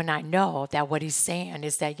and I know that what he's saying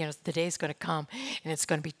is that, the day's going to come and it's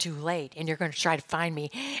going to be too late. And you're going to try to find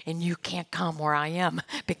me and you can't come where I am.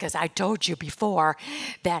 Because I told you before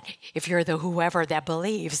that if you're the whoever that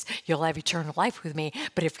believes, you'll have eternal life with me.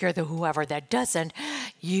 But if you're the whoever that doesn't,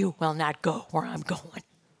 you will not go where I'm going.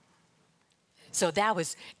 So that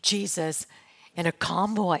was Jesus in a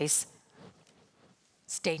calm voice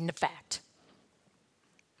stating the fact.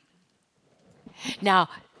 Now,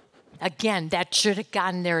 again, that should have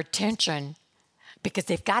gotten their attention because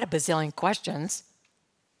they've got a bazillion questions.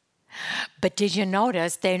 But did you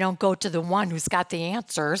notice they don't go to the one who's got the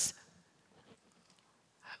answers?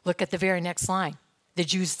 Look at the very next line. The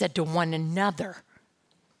Jews said to one another.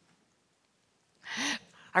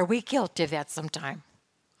 Are we guilty of that sometime?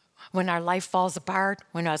 When our life falls apart,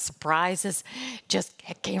 when a surprise just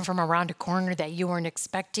came from around a corner that you weren't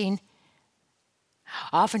expecting?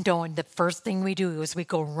 Often, the first thing we do is we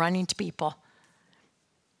go running to people.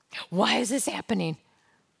 Why is this happening?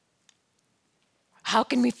 How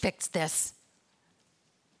can we fix this?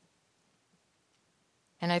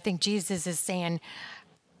 And I think Jesus is saying,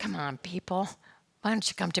 come on, people. Why don't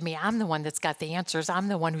you come to me? I'm the one that's got the answers. I'm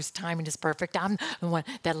the one whose timing is perfect. I'm the one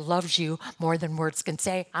that loves you more than words can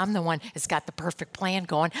say. I'm the one that's got the perfect plan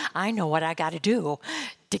going. I know what I got to do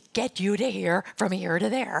to get you to here from here to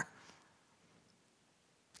there.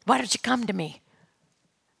 Why don't you come to me?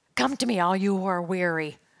 Come to me, all you who are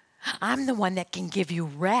weary. I'm the one that can give you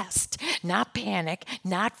rest, not panic,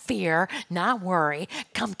 not fear, not worry.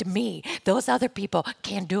 Come to me. Those other people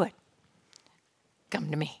can't do it. Come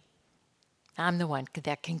to me. I'm the one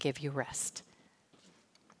that can give you rest.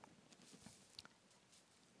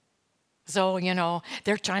 So,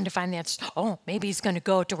 they're trying to find the answer. Oh, maybe he's going to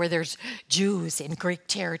go to where there's Jews in Greek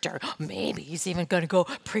territory. Maybe he's even going to go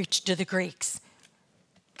preach to the Greeks.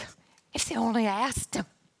 If they only asked him.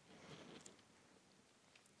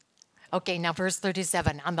 Okay, now verse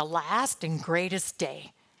 37. On the last and greatest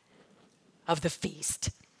day of the feast.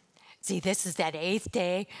 See, this is that 8th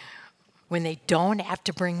day when they don't have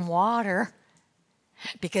to bring water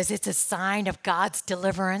because it's a sign of God's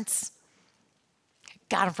deliverance.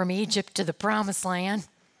 Got them from Egypt to the promised land.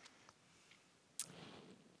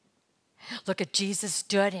 Look at Jesus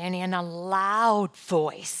stood and in a loud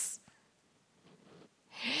voice.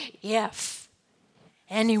 If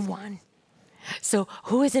anyone. So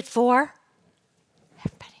who is it for?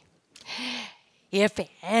 Everybody. If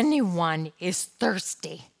anyone is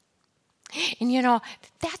thirsty. And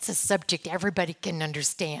that's a subject everybody can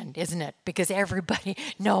understand, isn't it? Because everybody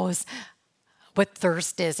knows what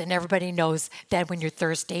thirst is, and everybody knows that when you're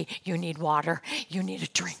thirsty, you need water, you need a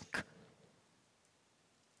drink.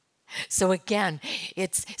 So again,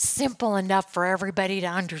 it's simple enough for everybody to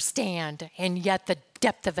understand, and yet the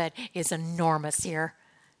depth of it is enormous here.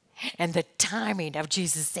 And the timing of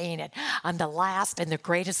Jesus saying it on the last and the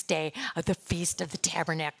greatest day of the Feast of the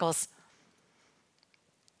Tabernacles.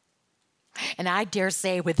 And I dare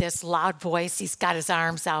say with this loud voice, he's got his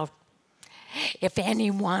arms out. If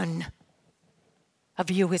any one of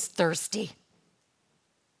you is thirsty,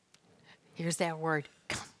 here's that word,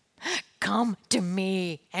 come to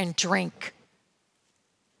me and drink.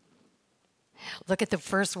 Look at the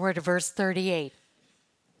first word of verse 38.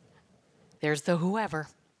 There's the whoever.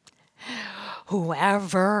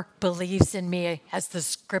 Whoever believes in me, as the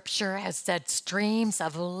scripture has said, streams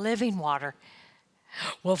of living water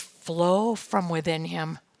will flow from within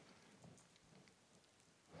him.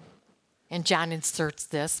 And John inserts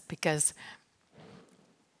this because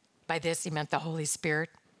by this he meant the Holy Spirit,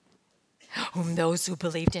 whom those who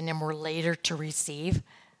believed in him were later to receive.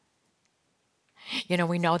 You know,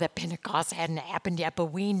 we know that Pentecost hadn't happened yet, but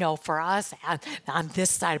we know for us on this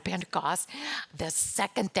side of Pentecost, the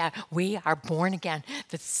second that we are born again,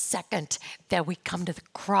 the second that we come to the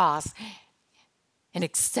cross and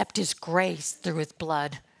accept his grace through his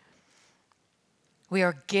blood, we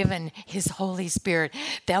are given his Holy Spirit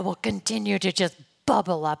that will continue to just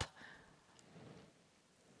bubble up.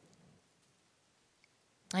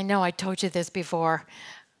 I know I told you this before.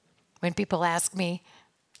 When people ask me,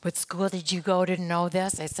 what school did you go to know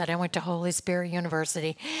this? I said, I went to Holy Spirit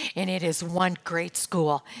University, and it is one great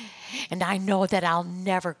school. And I know that I'll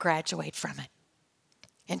never graduate from it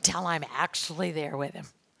until I'm actually there with him.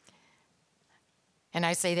 And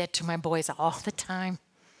I say that to my boys all the time.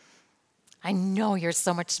 I know you're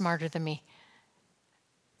so much smarter than me,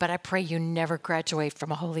 but I pray you never graduate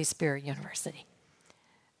from a Holy Spirit University.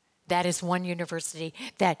 That is one university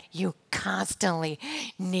that you constantly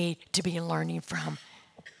need to be learning from.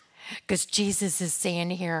 Because Jesus is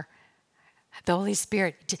saying here, the Holy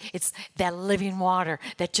Spirit, it's that living water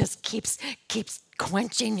that just keeps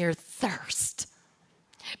quenching your thirst.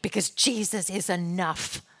 Because Jesus is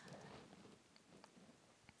enough.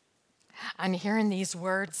 I'm hearing these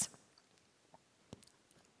words.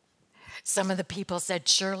 Some of the people said,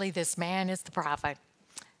 surely this man is the prophet.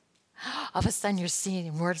 All of a sudden you're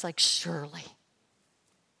seeing words like surely.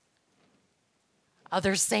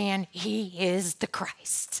 Others saying he is the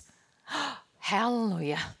Christ.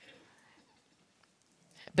 Hallelujah.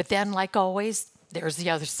 But then, like always, there's the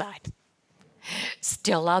other side.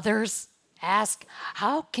 Still others ask,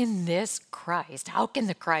 how can the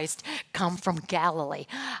Christ come from Galilee?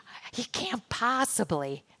 He can't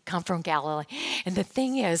possibly come from Galilee. And the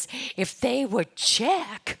thing is, if they would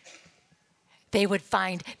check, they would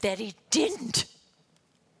find that he didn't.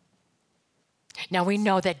 Now we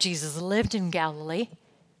know that Jesus lived in Galilee,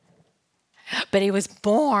 but he was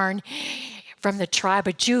born from the tribe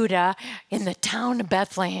of Judah in the town of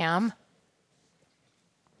Bethlehem.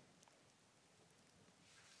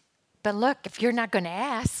 But look, if you're not going to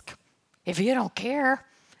ask, if you don't care,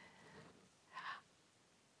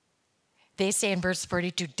 they say in verse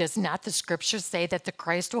 42, does not the scripture say that the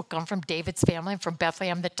Christ will come from David's family and from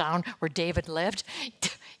Bethlehem, the town where David lived?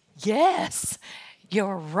 Yes,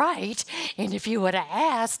 you're right. And if you would have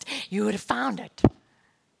asked, you would have found it.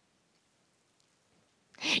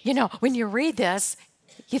 You know, when you read this,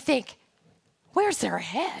 you think, where's their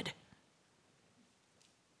head?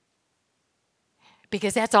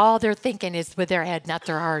 Because that's all they're thinking is with their head, not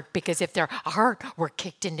their heart. Because if their heart were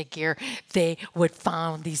kicked into gear, they would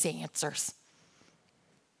found these answers.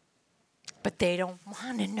 But they don't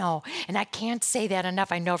want to know. And I can't say that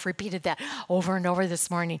enough. I know I've repeated that over and over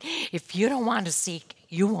this morning. If you don't want to seek,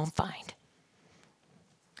 you won't find.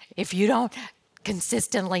 If you don't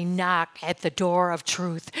consistently knock at the door of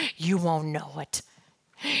truth, you won't know it.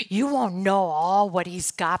 You won't know all what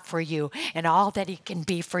he's got for you and all that he can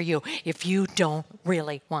be for you if you don't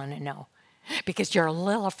really want to know. Because you're a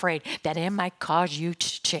little afraid that it might cause you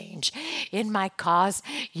to change. It might cause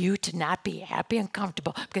you to not be happy and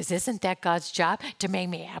comfortable. Because isn't that God's job, to make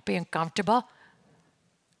me happy and comfortable?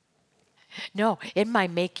 No, it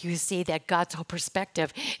might make you see that God's whole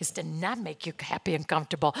perspective is to not make you happy and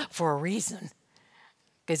comfortable for a reason.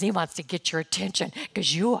 Because he wants to get your attention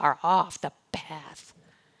because you are off the path.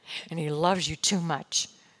 And he loves you too much.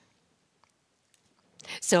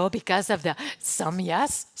 So because of the some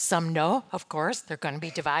yes, some no, of course, they're going to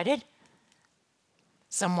be divided.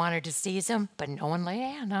 Some wanted to seize him, but no one laid a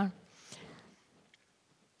hand on him.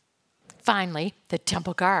 Finally, the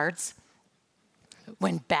temple guards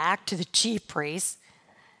went back to the chief priests.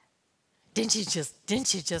 Didn't you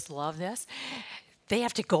just love this? They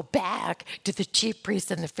have to go back to the chief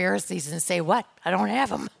priests and the Pharisees and say, what? I don't have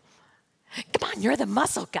them. Come on, you're the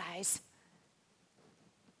muscle guys.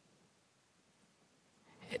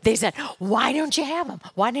 They said, why don't you have them?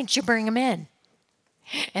 Why didn't you bring them in?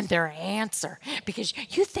 And their answer, because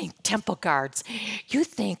you think temple guards, you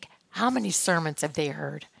think how many sermons have they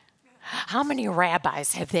heard? How many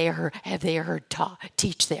rabbis have they heard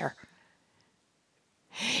teach there?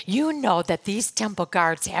 You know that these temple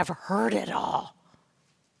guards have heard it all.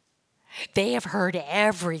 They have heard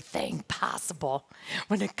everything possible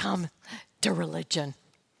when it comes to religion.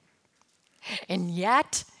 And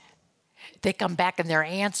yet, they come back and their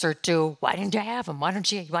answer to, why didn't you have them? Why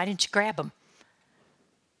didn't you grab them?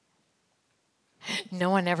 No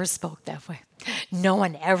one ever spoke that way. No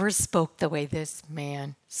one ever spoke the way this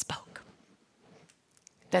man spoke.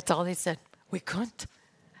 That's all they said. We couldn't,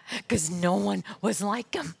 because no one was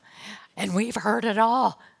like him. And we've heard it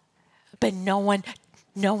all. But no one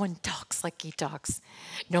talks like he talks.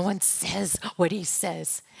 No one says what he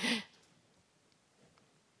says.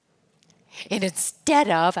 And instead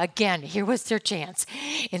of, again, here was their chance.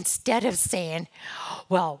 Instead of saying,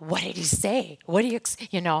 well, what did he say? What do you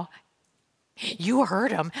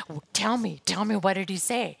heard him. Tell me, what did he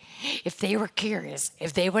say? If they were curious,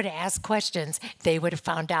 if they would have asked questions, they would have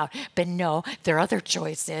found out. But no, their other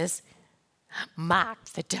choice is mock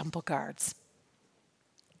the temple guards.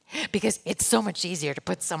 Because it's so much easier to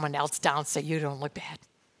put someone else down so you don't look bad.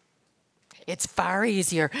 It's far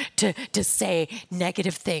easier to say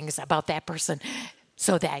negative things about that person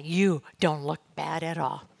so that you don't look bad at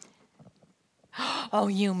all. Oh,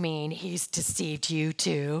 you mean he's deceived you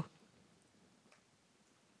too?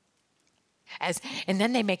 And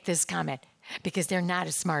then they make this comment, because they're not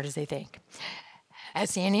as smart as they think.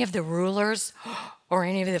 Has any of the rulers or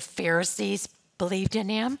any of the Pharisees believed in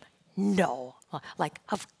him? No.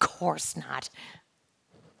 Of course not.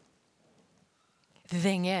 The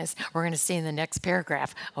thing is, we're going to see in the next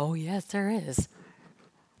paragraph, oh, yes, there is.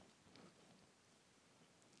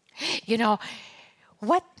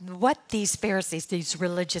 What these Pharisees, these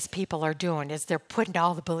religious people are doing is they're putting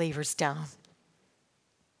all the believers down.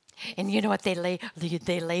 And you know what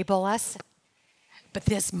they label us? But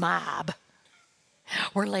this mob,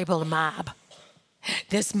 we're labeled a mob.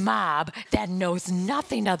 This mob that knows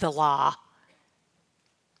nothing of the law.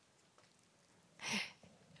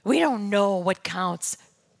 We don't know what counts.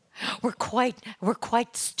 We're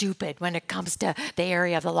quite stupid when it comes to the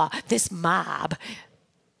area of the law. This mob,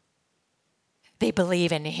 they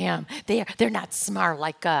believe in him. They're not smart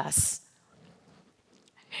like us.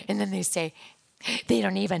 And then they say, they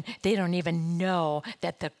don't even know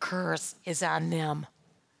that the curse is on them.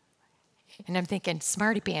 And I'm thinking,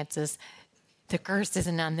 smarty pantses, the curse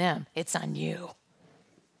isn't on them, it's on you.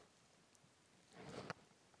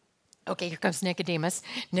 Okay, here comes Nicodemus.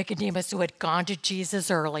 Nicodemus, who had gone to Jesus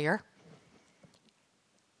earlier.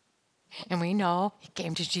 And we know he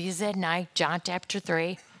came to Jesus at night, John chapter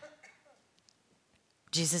 3.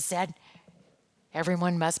 Jesus said,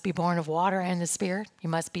 everyone must be born of water and the Spirit. You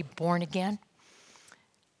must be born again.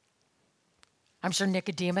 I'm sure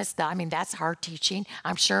Nicodemus, that's hard teaching.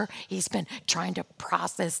 I'm sure he's been trying to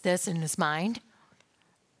process this in his mind.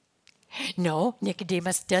 No,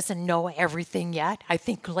 Nicodemus doesn't know everything yet. I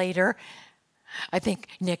think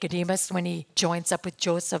Nicodemus, when he joins up with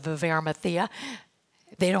Joseph of Arimathea,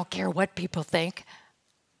 they don't care what people think.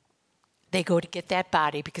 They go to get that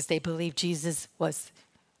body because they believe Jesus was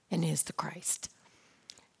and is the Christ.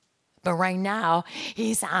 But right now,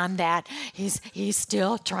 he's on that. He's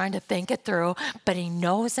still trying to think it through, but he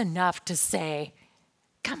knows enough to say,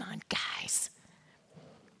 come on, guys.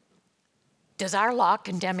 Does our law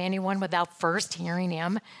condemn anyone without first hearing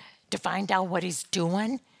him to find out what he's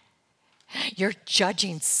doing? You're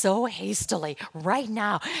judging so hastily right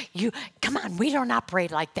now. Come on, we don't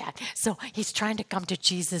operate like that. So he's trying to come to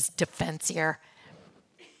Jesus' defense here.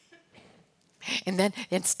 And then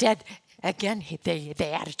instead, again, they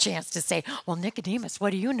had a chance to say, well, Nicodemus,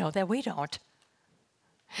 what do you know that we don't?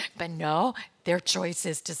 But no, their choice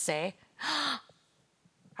is to say,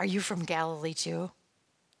 are you from Galilee too?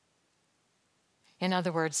 In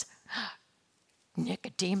other words,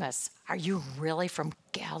 Nicodemus, are you really from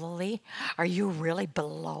Galilee? Are you really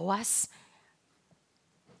below us?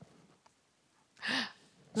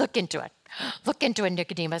 Look into it. Look into it,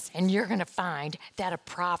 Nicodemus, and you're going to find that a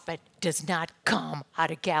prophet does not come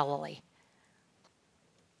out of Galilee.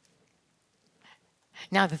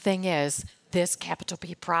 Now, the thing is, this capital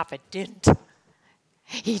P prophet didn't.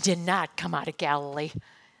 He did not come out of Galilee.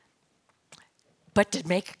 But to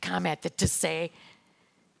make a comment, to say,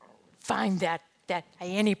 find that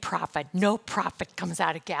any prophet, no prophet comes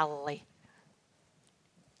out of Galilee.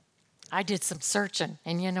 I did some searching,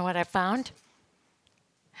 and you know what I found?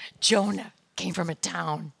 Jonah came from a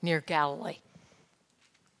town near Galilee.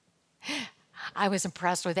 I was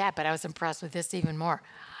impressed with that, but I was impressed with this even more.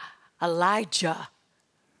 Elijah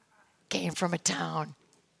came from a town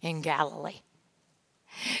in Galilee.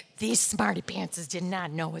 These smarty pantses did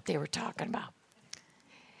not know what they were talking about.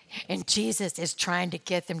 And Jesus is trying to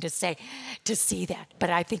get them to see that. But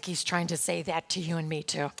I think he's trying to say that to you and me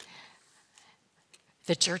too.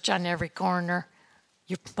 The church on every corner.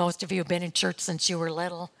 Most of you have been in church since you were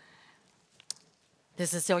little.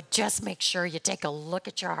 This is so just make sure you take a look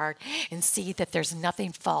at your heart and see that there's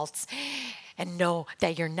nothing false and know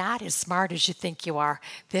that you're not as smart as you think you are.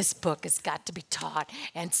 This book has got to be taught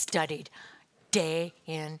and studied day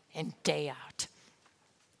in and day out.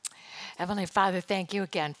 Heavenly Father, thank you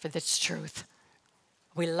again for this truth.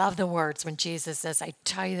 We love the words when Jesus says, I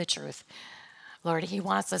tell you the truth. Lord, he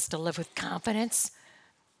wants us to live with confidence,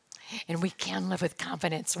 and we can live with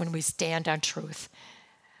confidence when we stand on truth.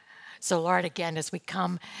 So, Lord, again, as we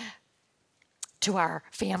come to our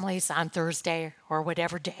families on Thursday or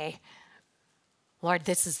whatever day, Lord,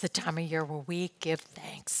 this is the time of year where we give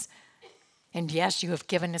thanks. And yes, you have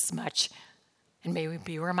given us much. And may we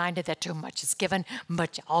be reminded that too much is given,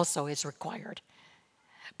 much also is required.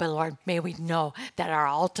 But Lord, may we know that our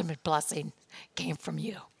ultimate blessing came from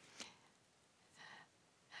you.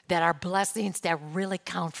 That our blessings that really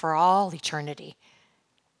count for all eternity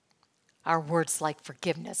are words like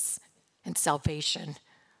forgiveness and salvation.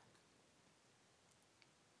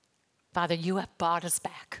 Father, you have bought us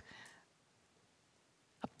back.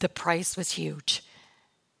 The price was huge.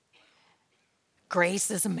 Grace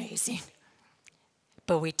is amazing.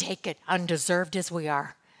 But we take it undeserved as we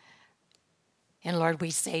are. And Lord, we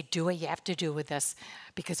say, do what you have to do with us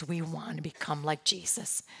because we want to become like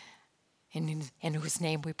Jesus. In whose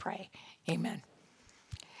name we pray. Amen.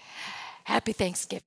 Happy Thanksgiving.